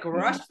 not like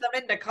rush Mhm. them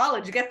into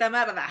college, get them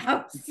out of the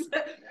house.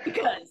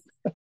 Because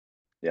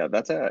Yeah,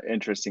 that's an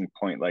interesting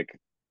point. Like,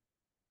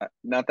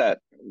 not that,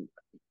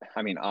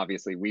 I mean,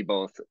 obviously, we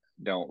both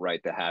don't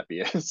write the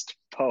happiest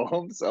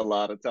poems a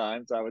lot of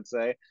times, I would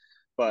say.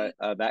 But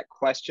that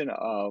question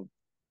of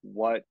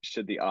what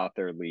should the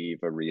author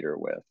leave a reader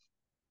with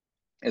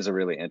is a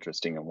really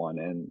interesting one.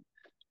 And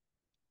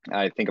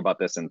I think about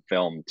this in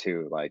film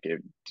too. Like, do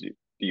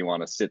you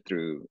want to sit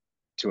through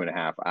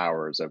 2.5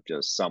 hours of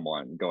just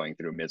someone going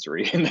through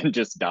misery and then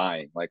just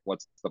dying? Like,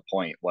 what's the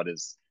point? What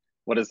does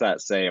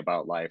that say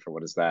about life, or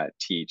what does that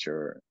teach,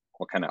 or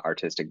what kind of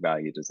artistic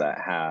value does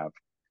that have?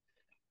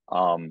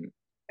 Um,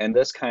 and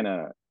this kind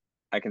of,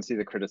 I can see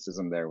the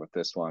criticism there with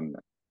this one.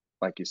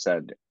 Like you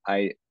said,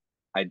 I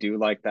do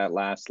like that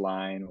last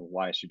line.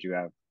 Why should you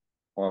have,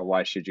 or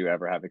why should you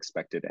ever have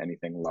expected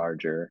anything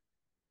larger?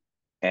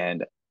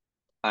 And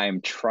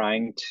I'm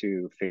trying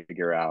to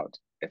figure out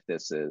if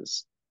this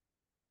is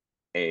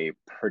a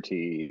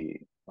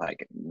pretty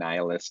like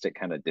nihilistic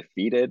kind of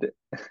defeated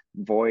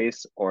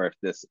voice, or if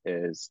this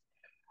is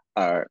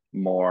a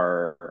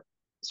more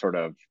sort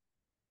of,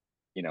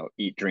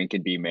 eat, drink,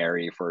 and be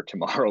merry, for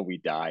tomorrow we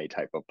die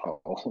type of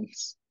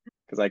poems.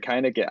 Because I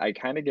kind of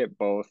get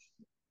both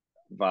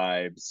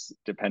vibes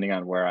depending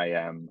on where I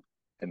am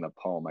in the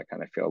poem. I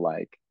kind of feel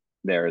like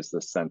there is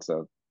this sense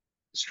of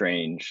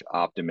strange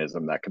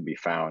optimism that can be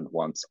found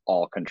once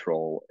all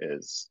control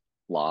is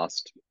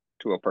lost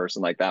to a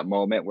person, like that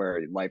moment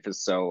where life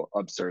is so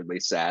absurdly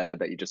sad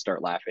that you just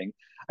start laughing.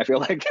 I feel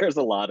like there's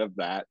a lot of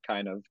that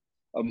kind of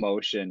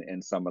emotion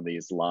in some of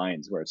these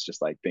lines where it's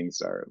just like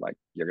things are like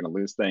you're going to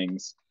lose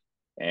things,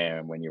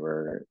 and when you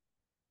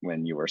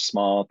were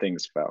small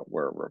things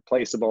were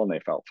replaceable and they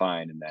felt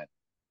fine, and then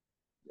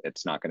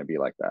it's not going to be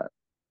like that.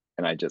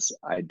 And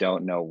I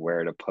don't know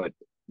where to put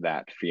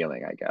that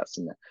feeling, I guess.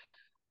 And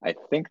I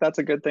think that's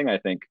a good thing. I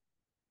think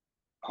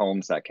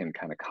poems that can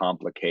kind of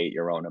complicate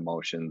your own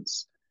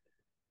emotions,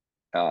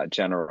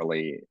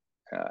 generally,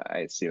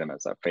 I see them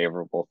as a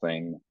favorable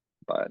thing.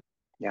 But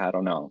yeah, I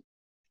don't know.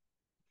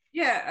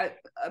 yeah,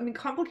 I mean,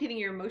 complicating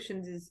your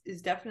emotions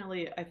is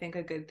definitely, I think,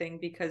 a good thing,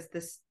 because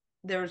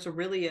there's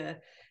really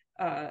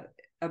uh,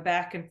 a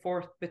back and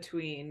forth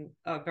between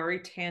very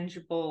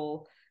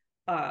tangible,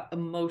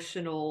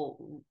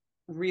 emotional,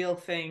 real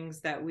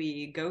things that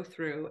we go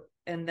through,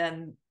 and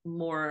then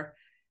more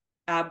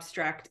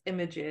abstract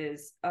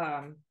images,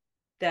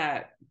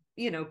 that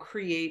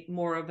create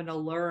more of an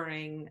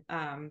alluring,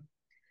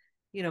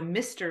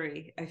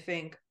 mystery, I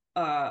think,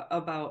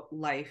 about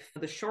life.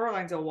 The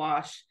shoreline's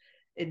awash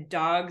in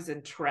dogs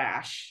and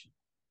trash.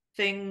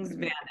 Things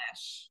Mhm.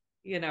 vanish,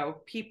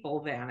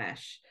 people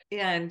vanish.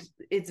 And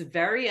it's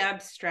very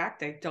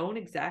abstract. I don't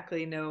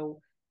exactly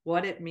know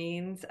what it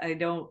means. I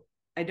don't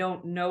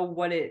know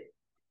what it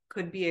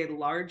could be a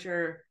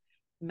larger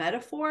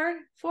metaphor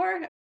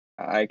for.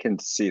 I can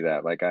see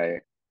that.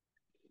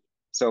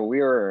 So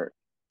we were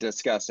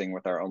discussing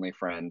with our only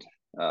friend,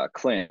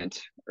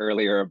 Clint,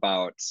 earlier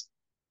about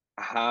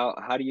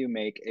how do you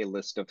make a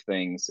list of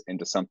things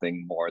into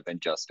something more than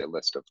just a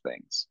list of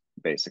things,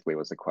 basically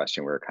was the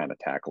question we were kind of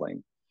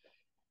tackling.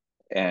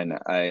 And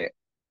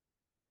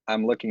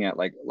I'm looking at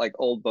like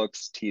old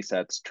books, tea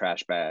sets,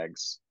 trash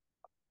bags.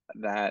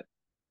 That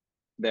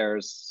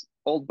there's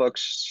old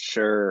books,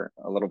 sure,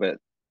 a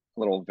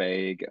little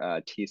vague.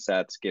 Tea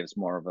sets gives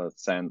more of a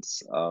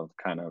sense of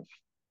kind of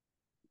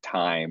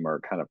time or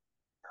kind of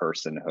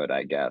personhood,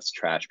 I guess.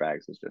 Trash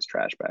bags is just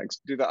trash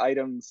bags. Do the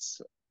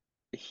items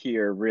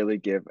here really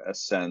give a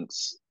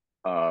sense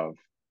of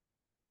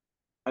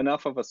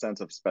enough of a sense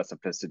of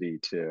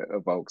specificity to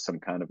evoke some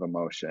kind of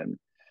emotion?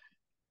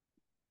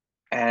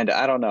 And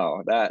I don't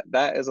know,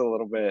 that is a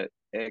little bit,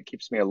 it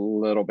keeps me a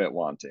little bit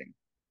wanting.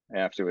 I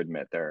have to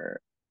admit,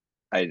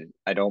 I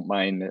don't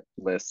mind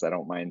lists, I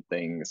don't mind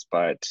things,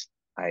 but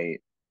I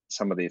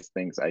some of these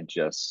things I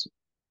just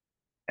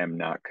am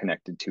not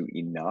connected to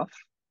enough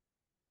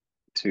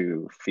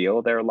to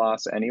feel their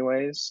loss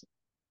anyways.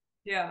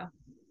 Yeah.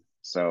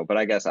 So, but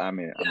I guess, I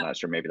mean, I'm Yeah. not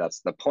sure, maybe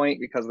that's the point,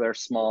 because they're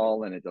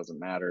small and it doesn't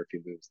matter if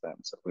you lose them,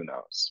 so who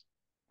knows.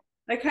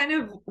 I kind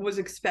of was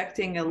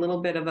expecting a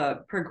little bit of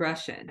a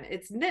progression.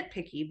 It's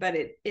nitpicky, but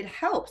it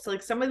helps.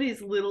 Like some of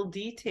these little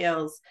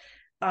details,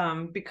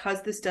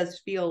 because this does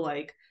feel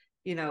like,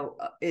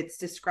 it's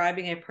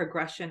describing a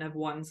progression of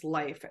one's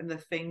life and the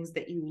things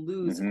that you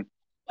lose Hmm.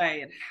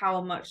 way, and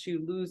how much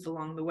you lose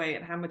along the way,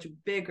 and how much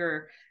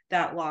bigger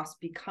that loss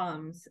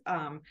becomes.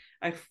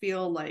 I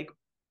feel like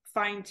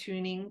fine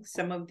tuning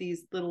some of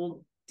these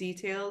little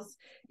details,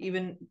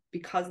 even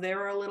because they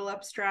were a little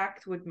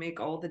abstract, would make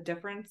all the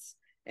difference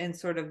in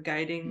sort of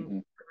guiding Hmm.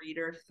 the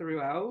reader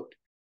throughout.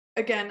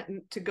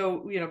 Again, to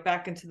go,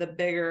 back into the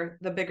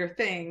bigger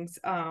things,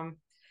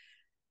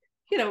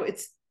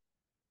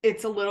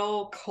 it's a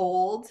little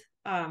cold,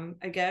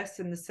 I guess,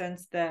 in the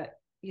sense that,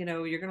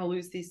 you're gonna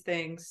lose these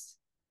things.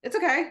 It's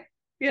okay.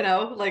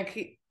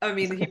 Like I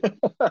mean, he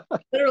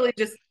literally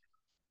just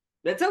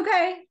it's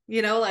okay,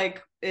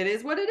 like it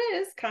is what it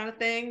is kind of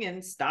thing,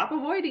 and stop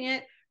avoiding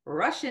it,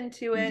 rush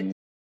into it.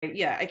 Mm-hmm.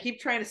 Yeah, I keep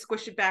trying to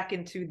squish it back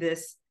into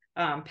this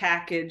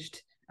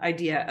packaged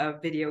idea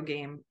of video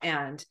game,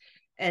 and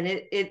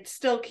it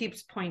still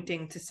keeps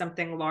pointing to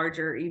something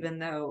larger, even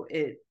though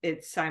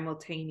it's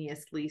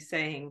simultaneously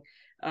saying,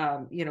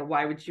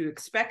 why would you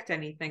expect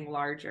anything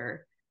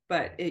larger?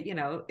 But I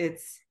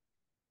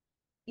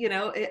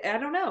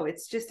don't know,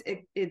 it's just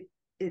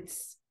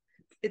it's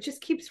it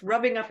just keeps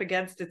rubbing up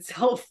against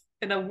itself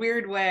in a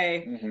weird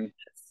way.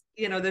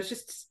 Mm-hmm. There's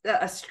just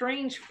a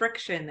strange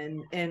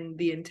friction in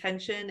the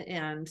intention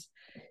and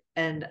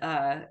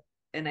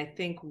I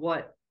think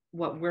what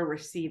we're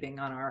receiving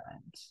on our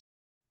end.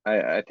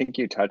 I think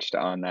you touched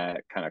on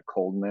that kind of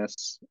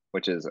coldness,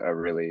 which is a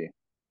really,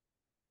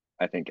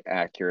 I think,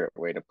 accurate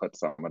way to put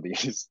some of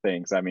these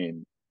things. I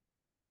mean,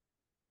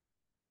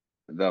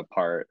 the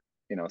part,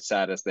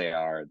 sad as they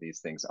are, these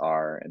things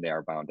are, and they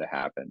are bound to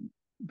happen,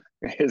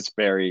 is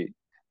very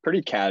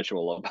pretty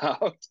casual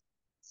about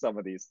some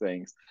of these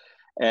things.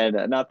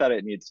 And not that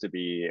it needs to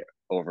be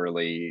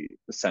overly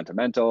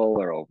sentimental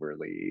or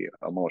overly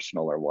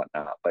emotional or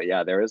whatnot, but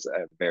yeah, there is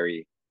a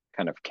very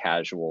kind of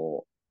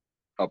casual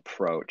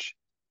approach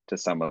to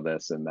some of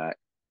this, and that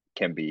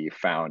can be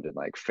found in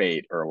like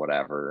Fate or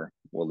whatever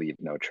will leave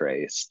no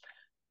trace.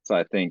 So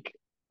I think,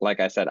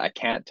 like I said, I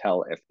can't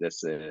tell if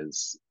this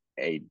is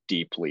a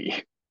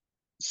deeply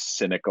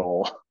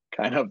cynical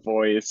kind of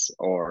voice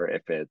or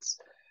if it's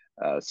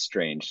a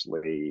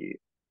strangely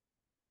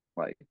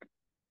like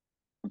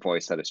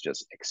voice that has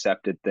just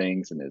accepted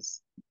things and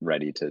is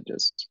ready to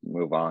just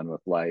move on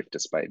with life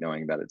despite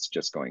knowing that it's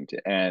just going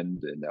to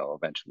end and they'll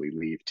eventually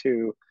leave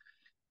too.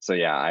 So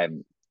yeah,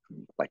 I'm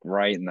like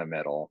right in the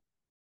middle.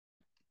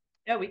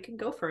 Yeah, we can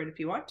go for it if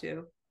you want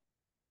to.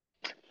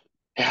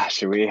 Yeah,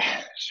 should we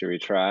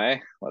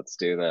try? Let's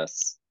do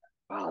this.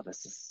 Wow,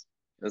 this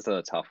is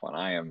a tough one.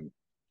 I am.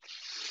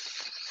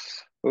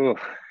 Ooh,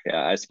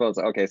 yeah, I suppose.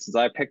 Okay, since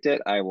I picked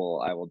it, I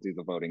will do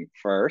the voting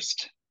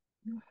first.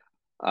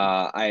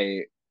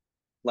 I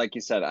like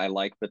you said, I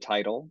like the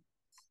title.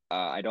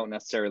 I don't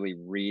necessarily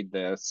read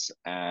this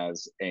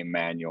as a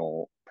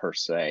manual per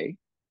se,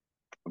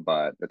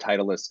 but the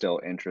title is still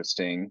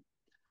interesting.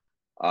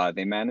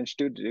 They managed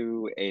to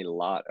do a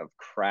lot of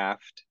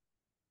craft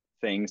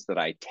things that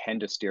I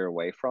tend to steer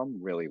away from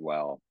really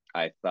well.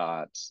 I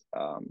thought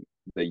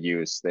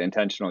the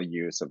intentional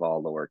use of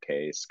all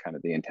lowercase, kind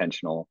of the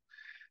intentional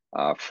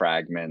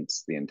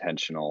fragments, the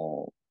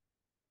intentional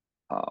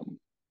um,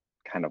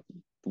 kind of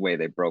the way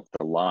they broke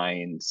the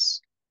lines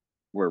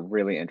were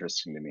really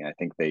interesting to me. I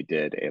think they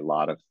did a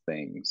lot of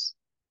things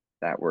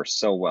that were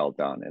so well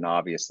done and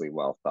obviously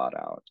well thought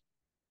out.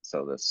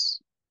 So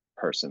this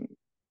person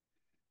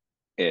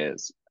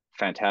is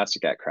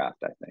fantastic at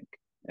craft, I think.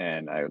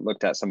 And I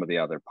looked at some of the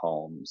other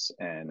poems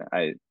and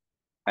I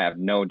have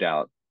no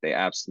doubt they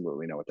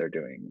absolutely know what they're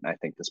doing. I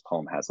think this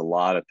poem has a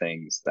lot of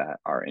things that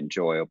are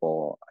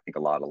enjoyable. I think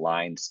a lot of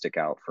lines stick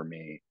out for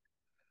me.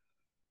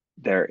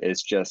 There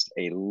is just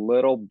a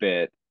little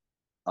bit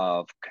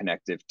of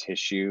connective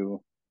tissue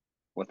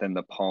within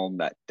the poem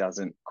that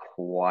doesn't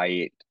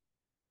quite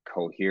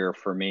cohere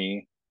for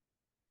me,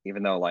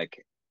 even though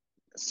like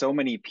so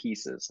many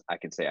pieces I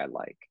can say I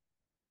like,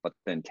 but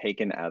then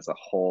taken as a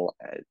whole,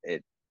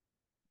 it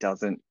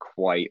doesn't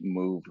quite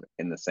move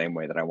in the same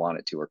way that I want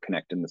it to or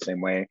connect in the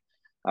same way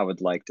I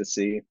would like to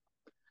see.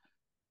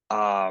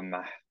 Um,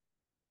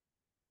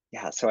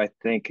 yeah, so I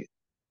think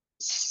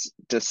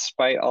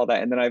despite all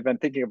that, and then I've been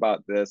thinking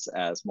about this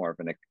as more of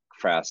an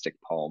ekphrastic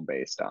poem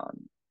based on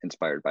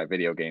inspired by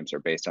video games or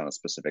based on a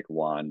specific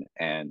one.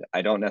 And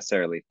I don't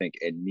necessarily think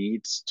it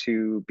needs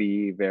to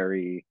be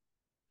very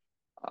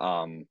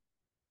um,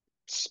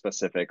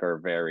 specific or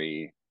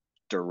very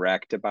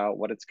direct about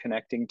what it's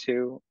connecting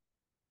to,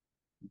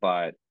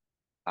 but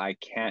I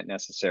can't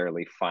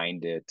necessarily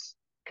find it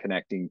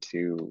connecting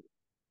to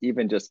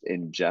even just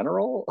in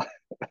general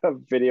a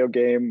video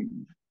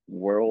game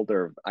world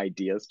or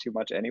ideas too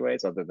much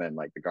anyways, other than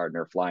like the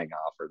gardener flying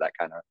off or that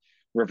kind of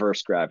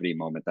reverse gravity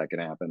moment that can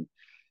happen.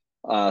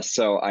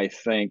 So I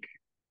think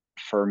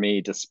for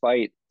me,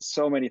 despite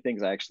so many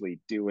things I actually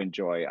do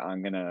enjoy,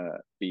 I'm gonna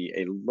be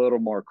a little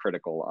more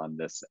critical on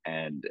this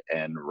end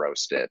and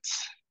roast it.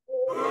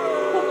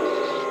 Well,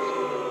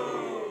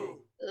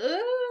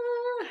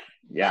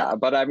 Yeah,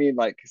 but I mean,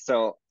 like,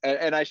 so,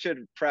 and I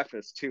should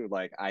preface too,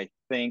 like, I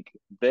think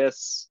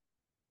this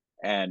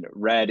and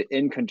read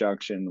in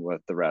conjunction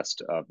with the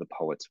rest of the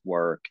poet's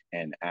work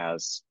and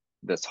as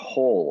this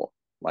whole,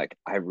 like,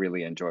 I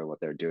really enjoy what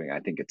they're doing.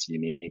 I think it's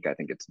unique. I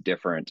think it's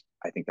different.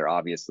 I think they're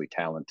obviously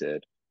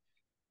talented.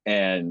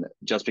 And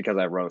just because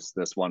I roast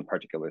this one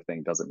particular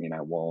thing doesn't mean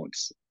I won't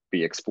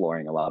be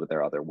exploring a lot of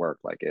their other work.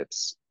 Like,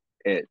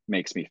 it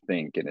makes me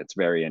think and it's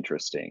very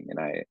interesting.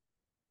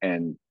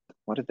 And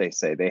what did they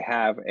say? They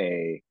have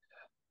a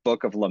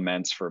book of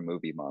laments for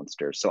movie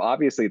monsters. So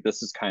obviously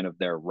this is kind of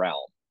their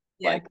realm.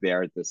 yeah. Like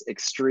they're this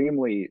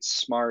extremely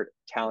smart,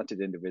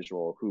 talented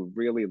individual who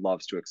really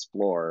loves to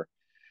explore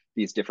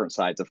these different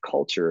sides of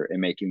culture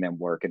and making them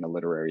work in a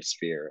literary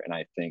sphere. And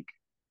I think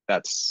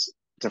that's,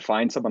 to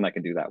find someone that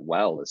can do that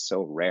well is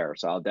so rare.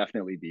 So I'll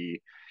definitely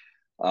be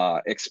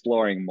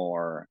exploring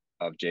more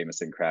of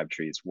Jamison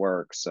Crabtree's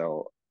work.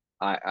 So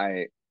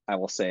I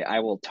will say I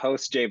will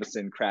toast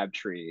Jamison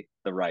Crabtree,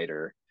 the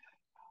writer.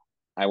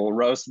 I will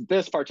roast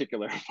this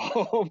particular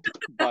poem,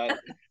 but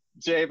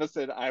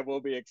Jameson, I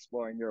will be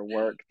exploring your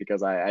work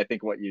because I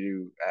think what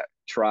you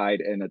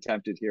tried and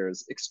attempted here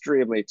is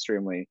extremely,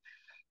 extremely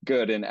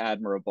good and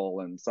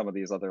admirable. And some of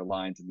these other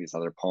lines and these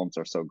other poems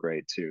are so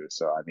great too.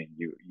 So, I mean,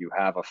 you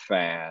have a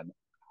fan,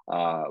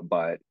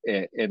 but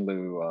in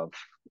lieu of,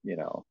 you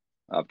know,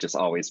 of just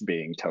always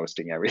being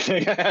toasting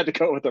everything, I had to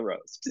go with the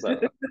roast. So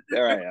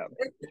there I am.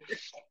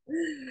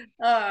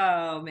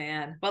 Oh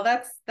man. Well,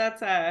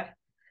 that's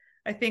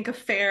I think a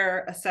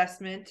fair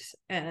assessment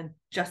and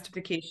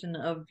justification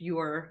of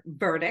your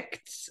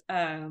verdict.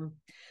 I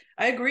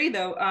agree,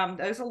 though.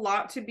 There's a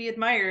lot to be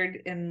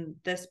admired in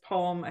this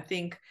poem. I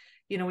think,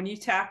 you know, when you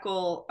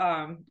tackle,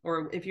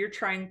 or if you're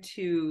trying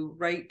to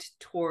write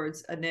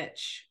towards a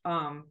niche,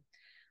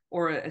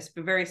 or a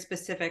very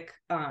specific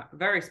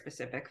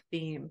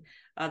theme,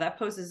 that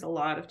poses a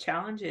lot of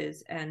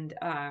challenges. And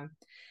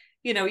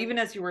you know, even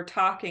as you were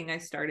talking, I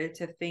started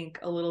to think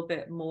a little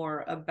bit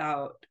more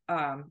about,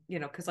 you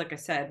know, because like I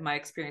said, my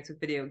experience with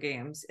video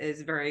games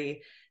is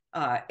very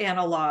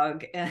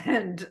analog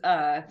and,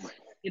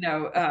 you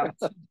know,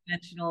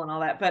 two-dimensional and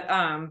all that. But,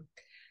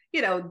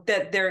 you know,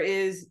 that there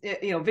is,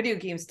 you know, video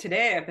games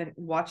today. I've been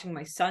watching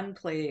my son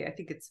play, I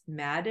think it's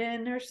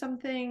Madden or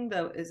something.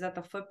 Is that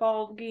the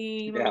football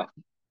game? Yeah.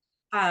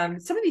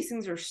 Some of these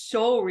things are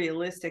so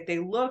realistic. They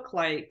look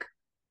like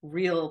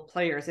real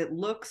players. It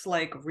looks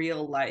like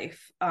real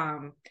life.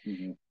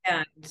 Mm-hmm.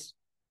 And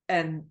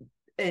and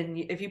and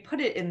if you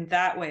put it in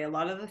that way, a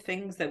lot of the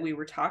things that we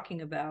were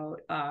talking about,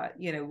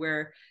 you know,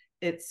 where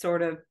it's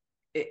sort of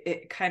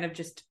it kind of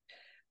just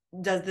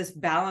does this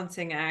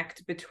balancing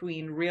act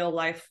between real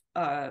life,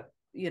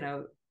 you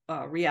know,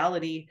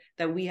 reality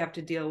that we have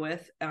to deal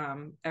with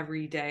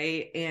every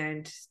day,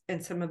 and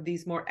some of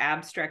these more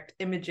abstract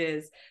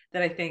images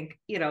that I think,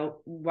 you know,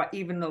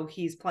 even though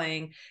he's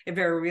playing a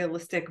very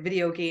realistic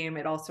video game,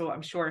 it also,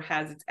 I'm sure,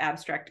 has its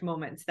abstract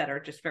moments that are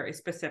just very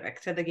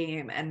specific to the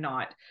game and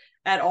not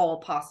at all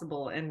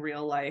possible in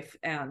real life.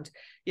 And,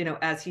 you know,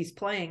 as he's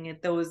playing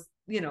it, those,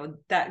 you know,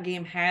 that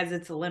game has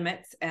its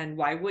limits, and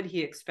why would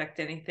he expect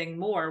anything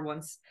more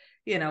once,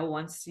 you know,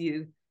 once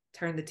you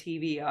turn the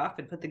TV off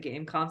and put the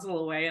game console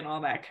away and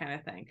all that kind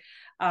of thing.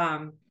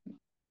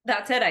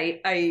 That said,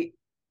 I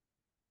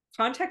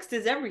context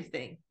is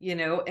everything, you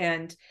know,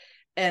 and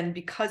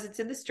because it's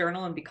in this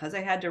journal and because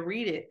I had to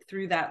read it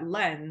through that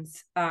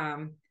lens,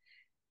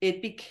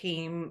 it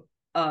became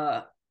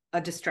a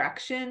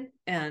distraction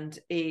and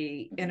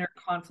a inner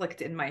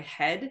conflict in my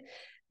head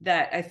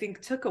that I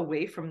think took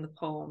away from the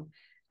poem,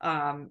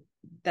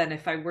 than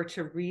if I were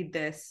to read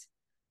this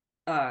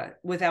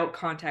without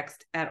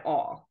context at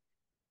all.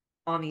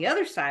 On the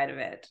other side of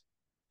it,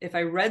 if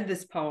I read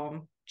this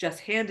poem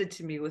just handed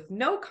to me with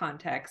no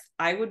context,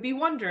 I would be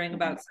wondering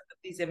about some of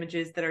these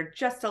images that are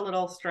just a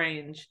little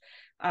strange,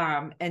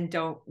 and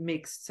don't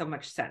make so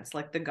much sense,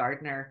 like the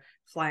gardener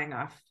flying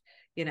off,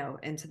 you know,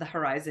 into the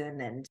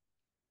horizon. And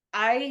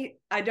I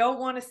don't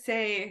want to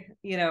say,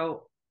 you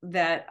know,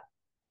 that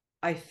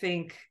I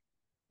think,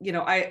 you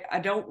know, I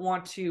don't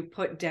want to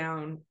put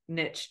down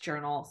niche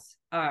journals,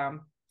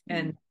 and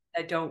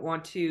I don't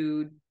want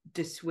to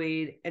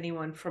dissuade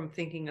anyone from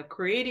thinking of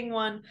creating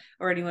one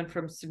or anyone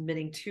from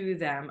submitting to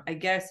them. I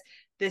guess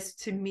this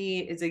to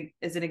me is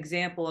an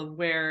example of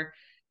where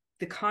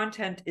the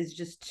content is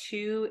just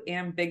too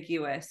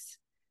ambiguous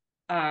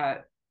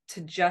to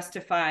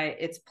justify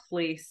its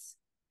place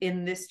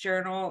in this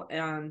journal.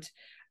 And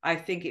I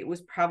think it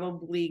was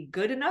probably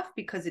good enough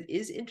because it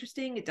is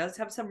interesting. It does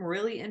have some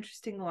really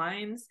interesting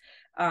lines,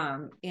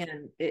 and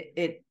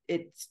it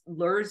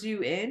lures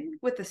you in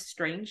with the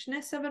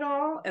strangeness of it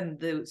all and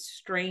the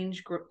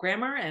strange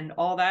grammar and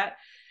all that.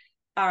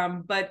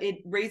 But it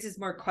raises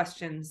more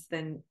questions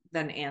than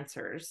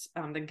answers,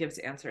 than gives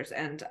answers.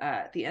 And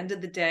at the end of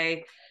the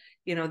day,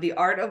 you know, the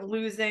art of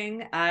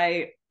losing,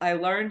 I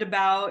learned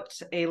about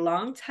a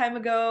long time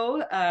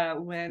ago,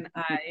 when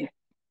I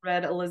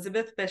read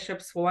Elizabeth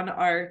Bishop's One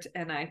Art,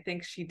 and I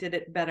think she did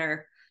it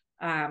better.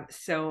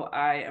 So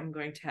I am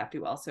going to have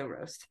to also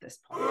roast this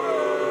poem.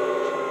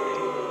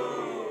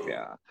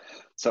 Yeah.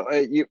 So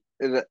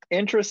the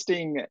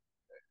interesting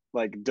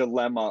like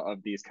dilemma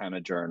of these kind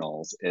of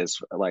journals is,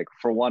 like,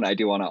 for one, I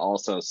do want to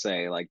also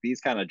say, like,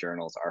 these kind of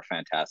journals are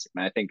fantastic,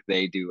 and I think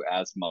they do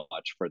as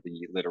much for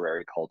the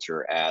literary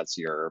culture as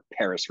your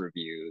Paris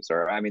reviews,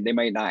 or I mean, they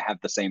might not have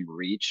the same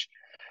reach,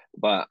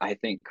 but I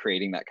think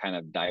creating that kind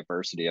of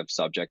diversity of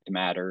subject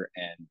matter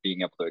and being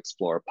able to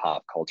explore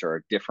pop culture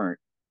or different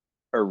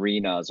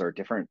arenas or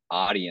different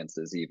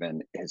audiences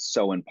even is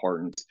so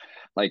important.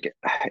 Like,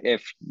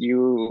 if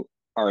you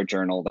are a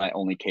journal that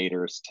only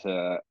caters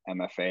to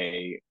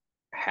MFA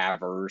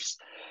havers,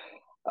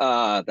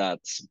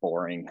 That's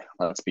boring.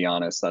 Let's be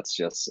honest.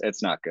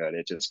 It's not good.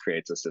 It just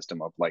creates a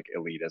system of like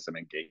elitism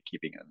and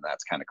gatekeeping, and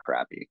that's kind of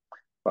crappy.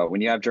 But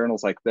when you have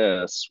journals like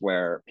this,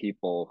 where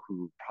people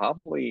who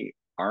probably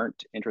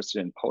aren't interested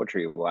in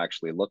poetry will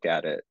actually look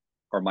at it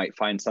or might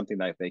find something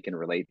that they can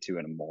relate to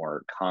in a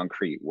more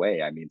concrete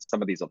way. I mean,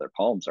 some of these other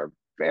poems are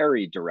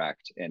very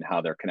direct in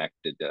how they're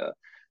connected to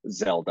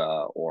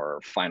Zelda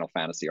or Final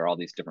Fantasy or all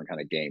these different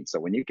kind of games. So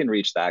when you can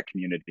reach that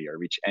community or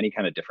reach any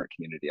kind of different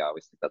community, I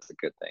always think that's a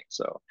good thing.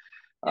 So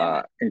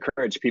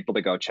encourage people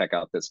to go check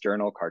out this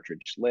journal,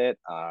 Cartridge Lit.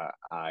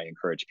 I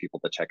encourage people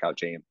to check out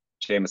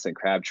Jameson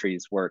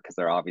Crabtree's work because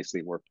they're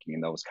obviously working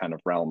in those kind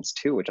of realms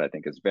too, which I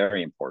think is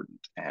very important.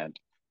 And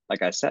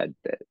like I said,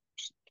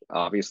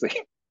 obviously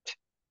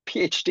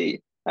PhD.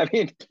 I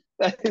mean,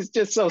 that is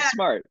just so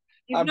smart.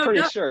 I'm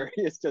pretty sure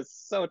he's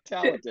just so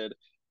talented.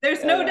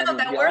 There's no doubt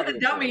that we're the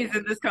dummies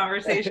in this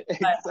conversation.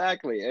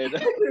 Exactly.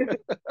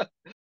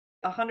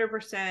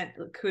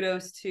 100%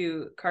 kudos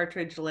to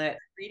Cartridge Lit.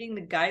 Reading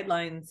the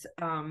guidelines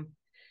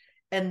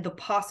and the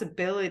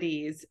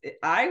possibilities,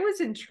 I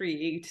was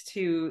intrigued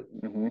to,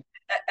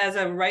 as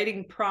a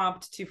writing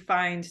prompt, to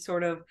find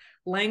sort of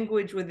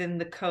language within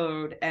the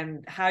code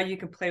and how you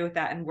can play with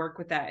that and work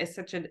with that. Is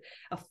such a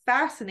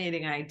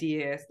fascinating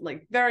idea,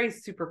 like very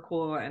super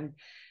cool. And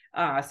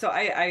so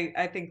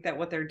I think that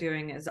what they're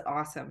doing is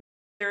awesome.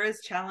 There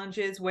is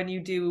challenges when you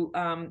do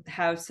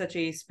have such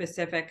a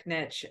specific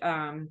niche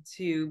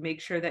to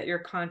make sure that your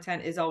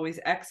content is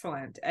always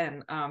excellent.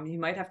 And you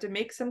might have to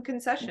make some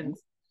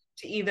concessions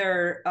to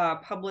either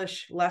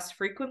publish less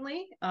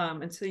frequently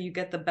until you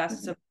get the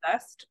best of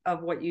best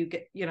of what you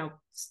get,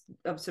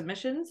 of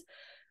submissions,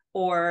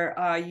 or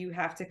you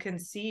have to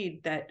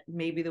concede that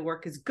maybe the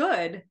work is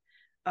good,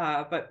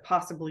 but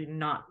possibly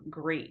not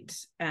great.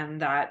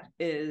 And that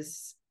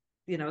is,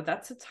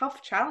 that's a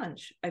tough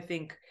challenge, I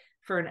think,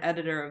 for an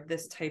editor of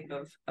this type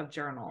of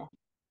journal.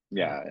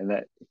 Yeah. And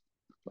that,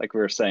 like we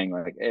were saying,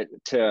 like it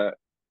to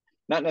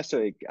not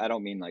necessarily, I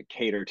don't mean like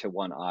cater to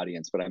one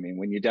audience, but I mean,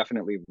 when you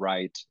definitely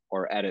write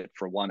or edit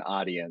for one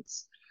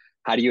audience,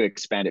 how do you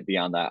expand it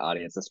beyond that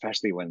audience?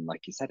 Especially when,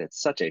 like you said,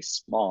 it's such a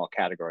small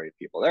category of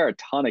people. There are a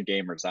ton of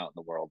gamers out in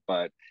the world,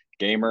 but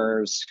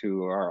gamers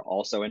who are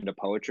also into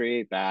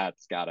poetry,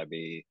 that's gotta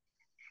be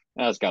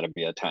a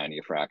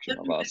tiny fraction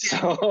of us.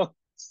 So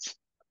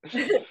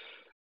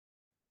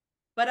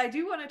but I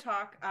do want to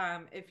talk,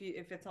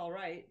 if it's all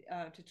right,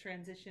 to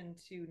transition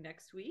to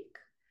next week.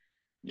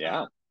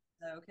 Yeah.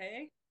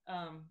 Okay.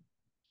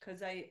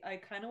 Because I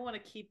kind of want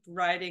to keep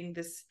riding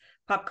this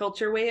pop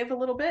culture wave a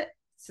little bit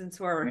since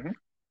we're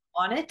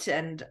on it,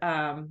 and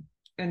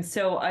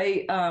so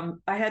I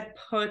had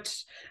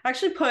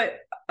actually put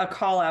a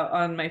call out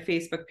on my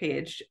Facebook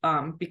page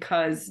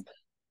because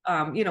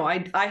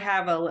I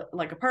have a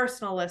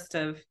personal list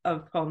of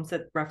poems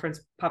that reference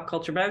pop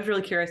culture, but I was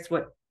really curious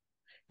what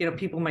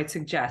people might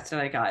suggest,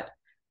 and I got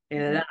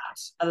a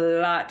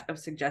lot of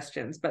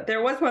suggestions. But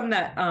there was one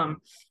that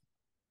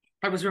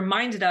I was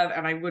reminded of,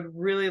 and I would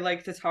really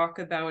like to talk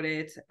about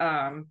it.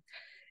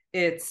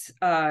 It's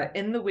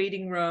in the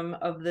waiting room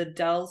of the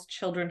Dell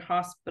Children's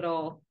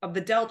Hospital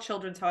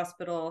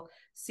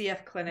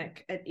CF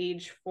Clinic at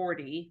age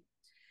 40.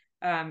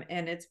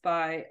 And it's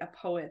by a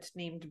poet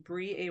named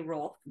Brie A.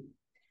 Rolfe.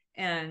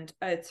 And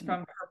it's from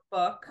her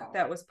book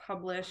that was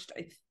published,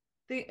 I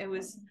think it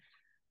was,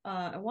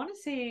 I want to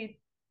say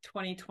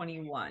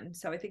 2021.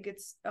 So I think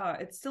it's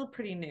still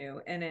pretty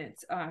new. And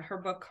it's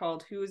her book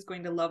called Who is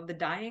Going to Love the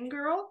Dying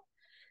Girl?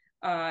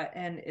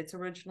 And it's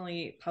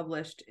originally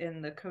published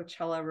in the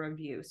Coachella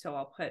Review. So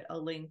I'll put a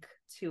link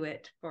to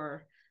it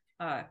for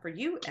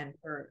you and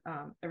for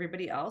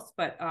everybody else.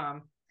 But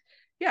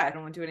yeah, I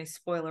don't want to do any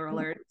spoiler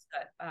alerts,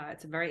 but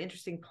it's a very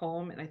interesting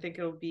poem, and I think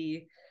it'll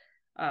be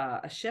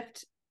a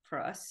shift for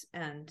us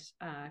and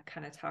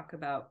kind of talk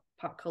about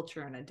pop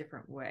culture in a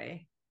different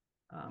way.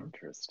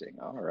 Interesting.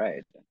 All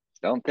right.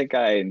 Don't think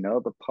I know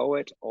the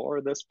poet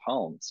or this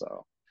poem,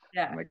 so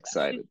yeah, I'm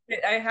excited.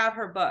 I have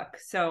her book,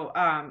 so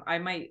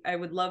I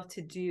would love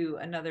to do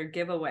another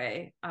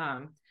giveaway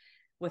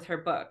with her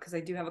book, because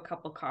I do have a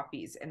couple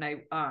copies, and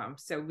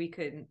so we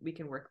can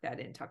work that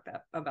in, talk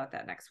about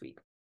that next week.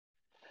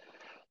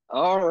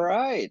 All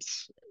right.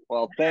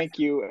 Well, thank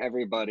you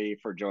everybody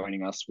for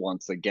joining us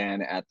once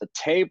again at the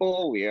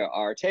table. We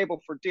are Table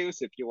for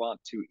Deuce. If you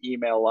want to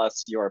email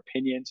us your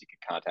opinions, you can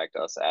contact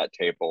us at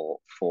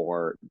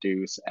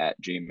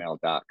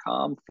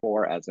tableforDeuce@gmail.com,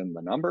 for as in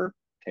the number,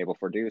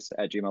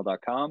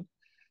 tableforDeuce@gmail.com.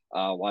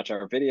 Watch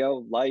our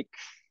video, like,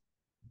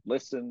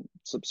 listen,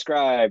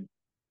 subscribe.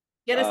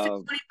 Get us to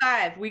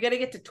 25. We got to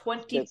get to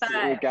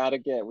 25.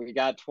 We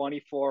got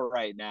 24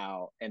 right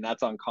now, and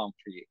that's on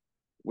Comfy.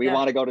 We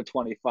want to go to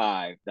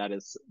 25. That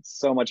is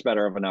so much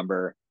better of a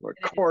number. We're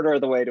a quarter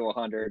of the way to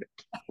 100.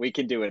 We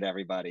can do it,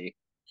 everybody.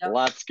 Yep.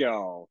 Let's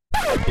go.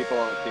 People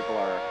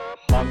are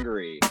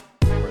hungry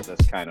for this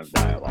kind of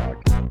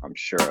dialogue. I'm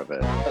sure of it.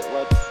 But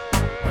let's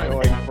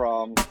going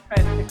from.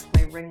 Try to fix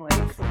my ring light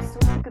because I'm so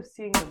sick of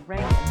seeing the ring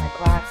in my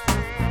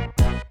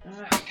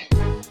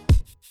glasses.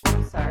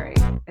 I'm sorry.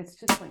 It's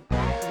just like.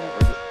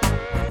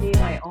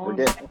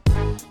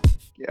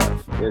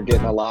 You're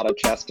getting a lot of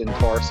chest and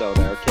torso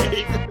there,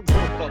 Kate. a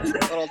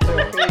little too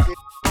big.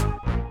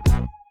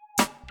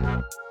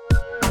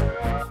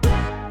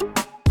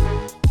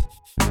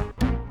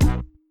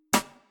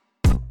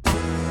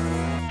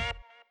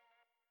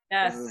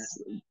 Yes. This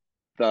is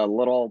the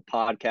little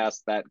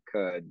podcast that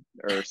could,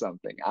 or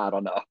something. I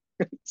don't know.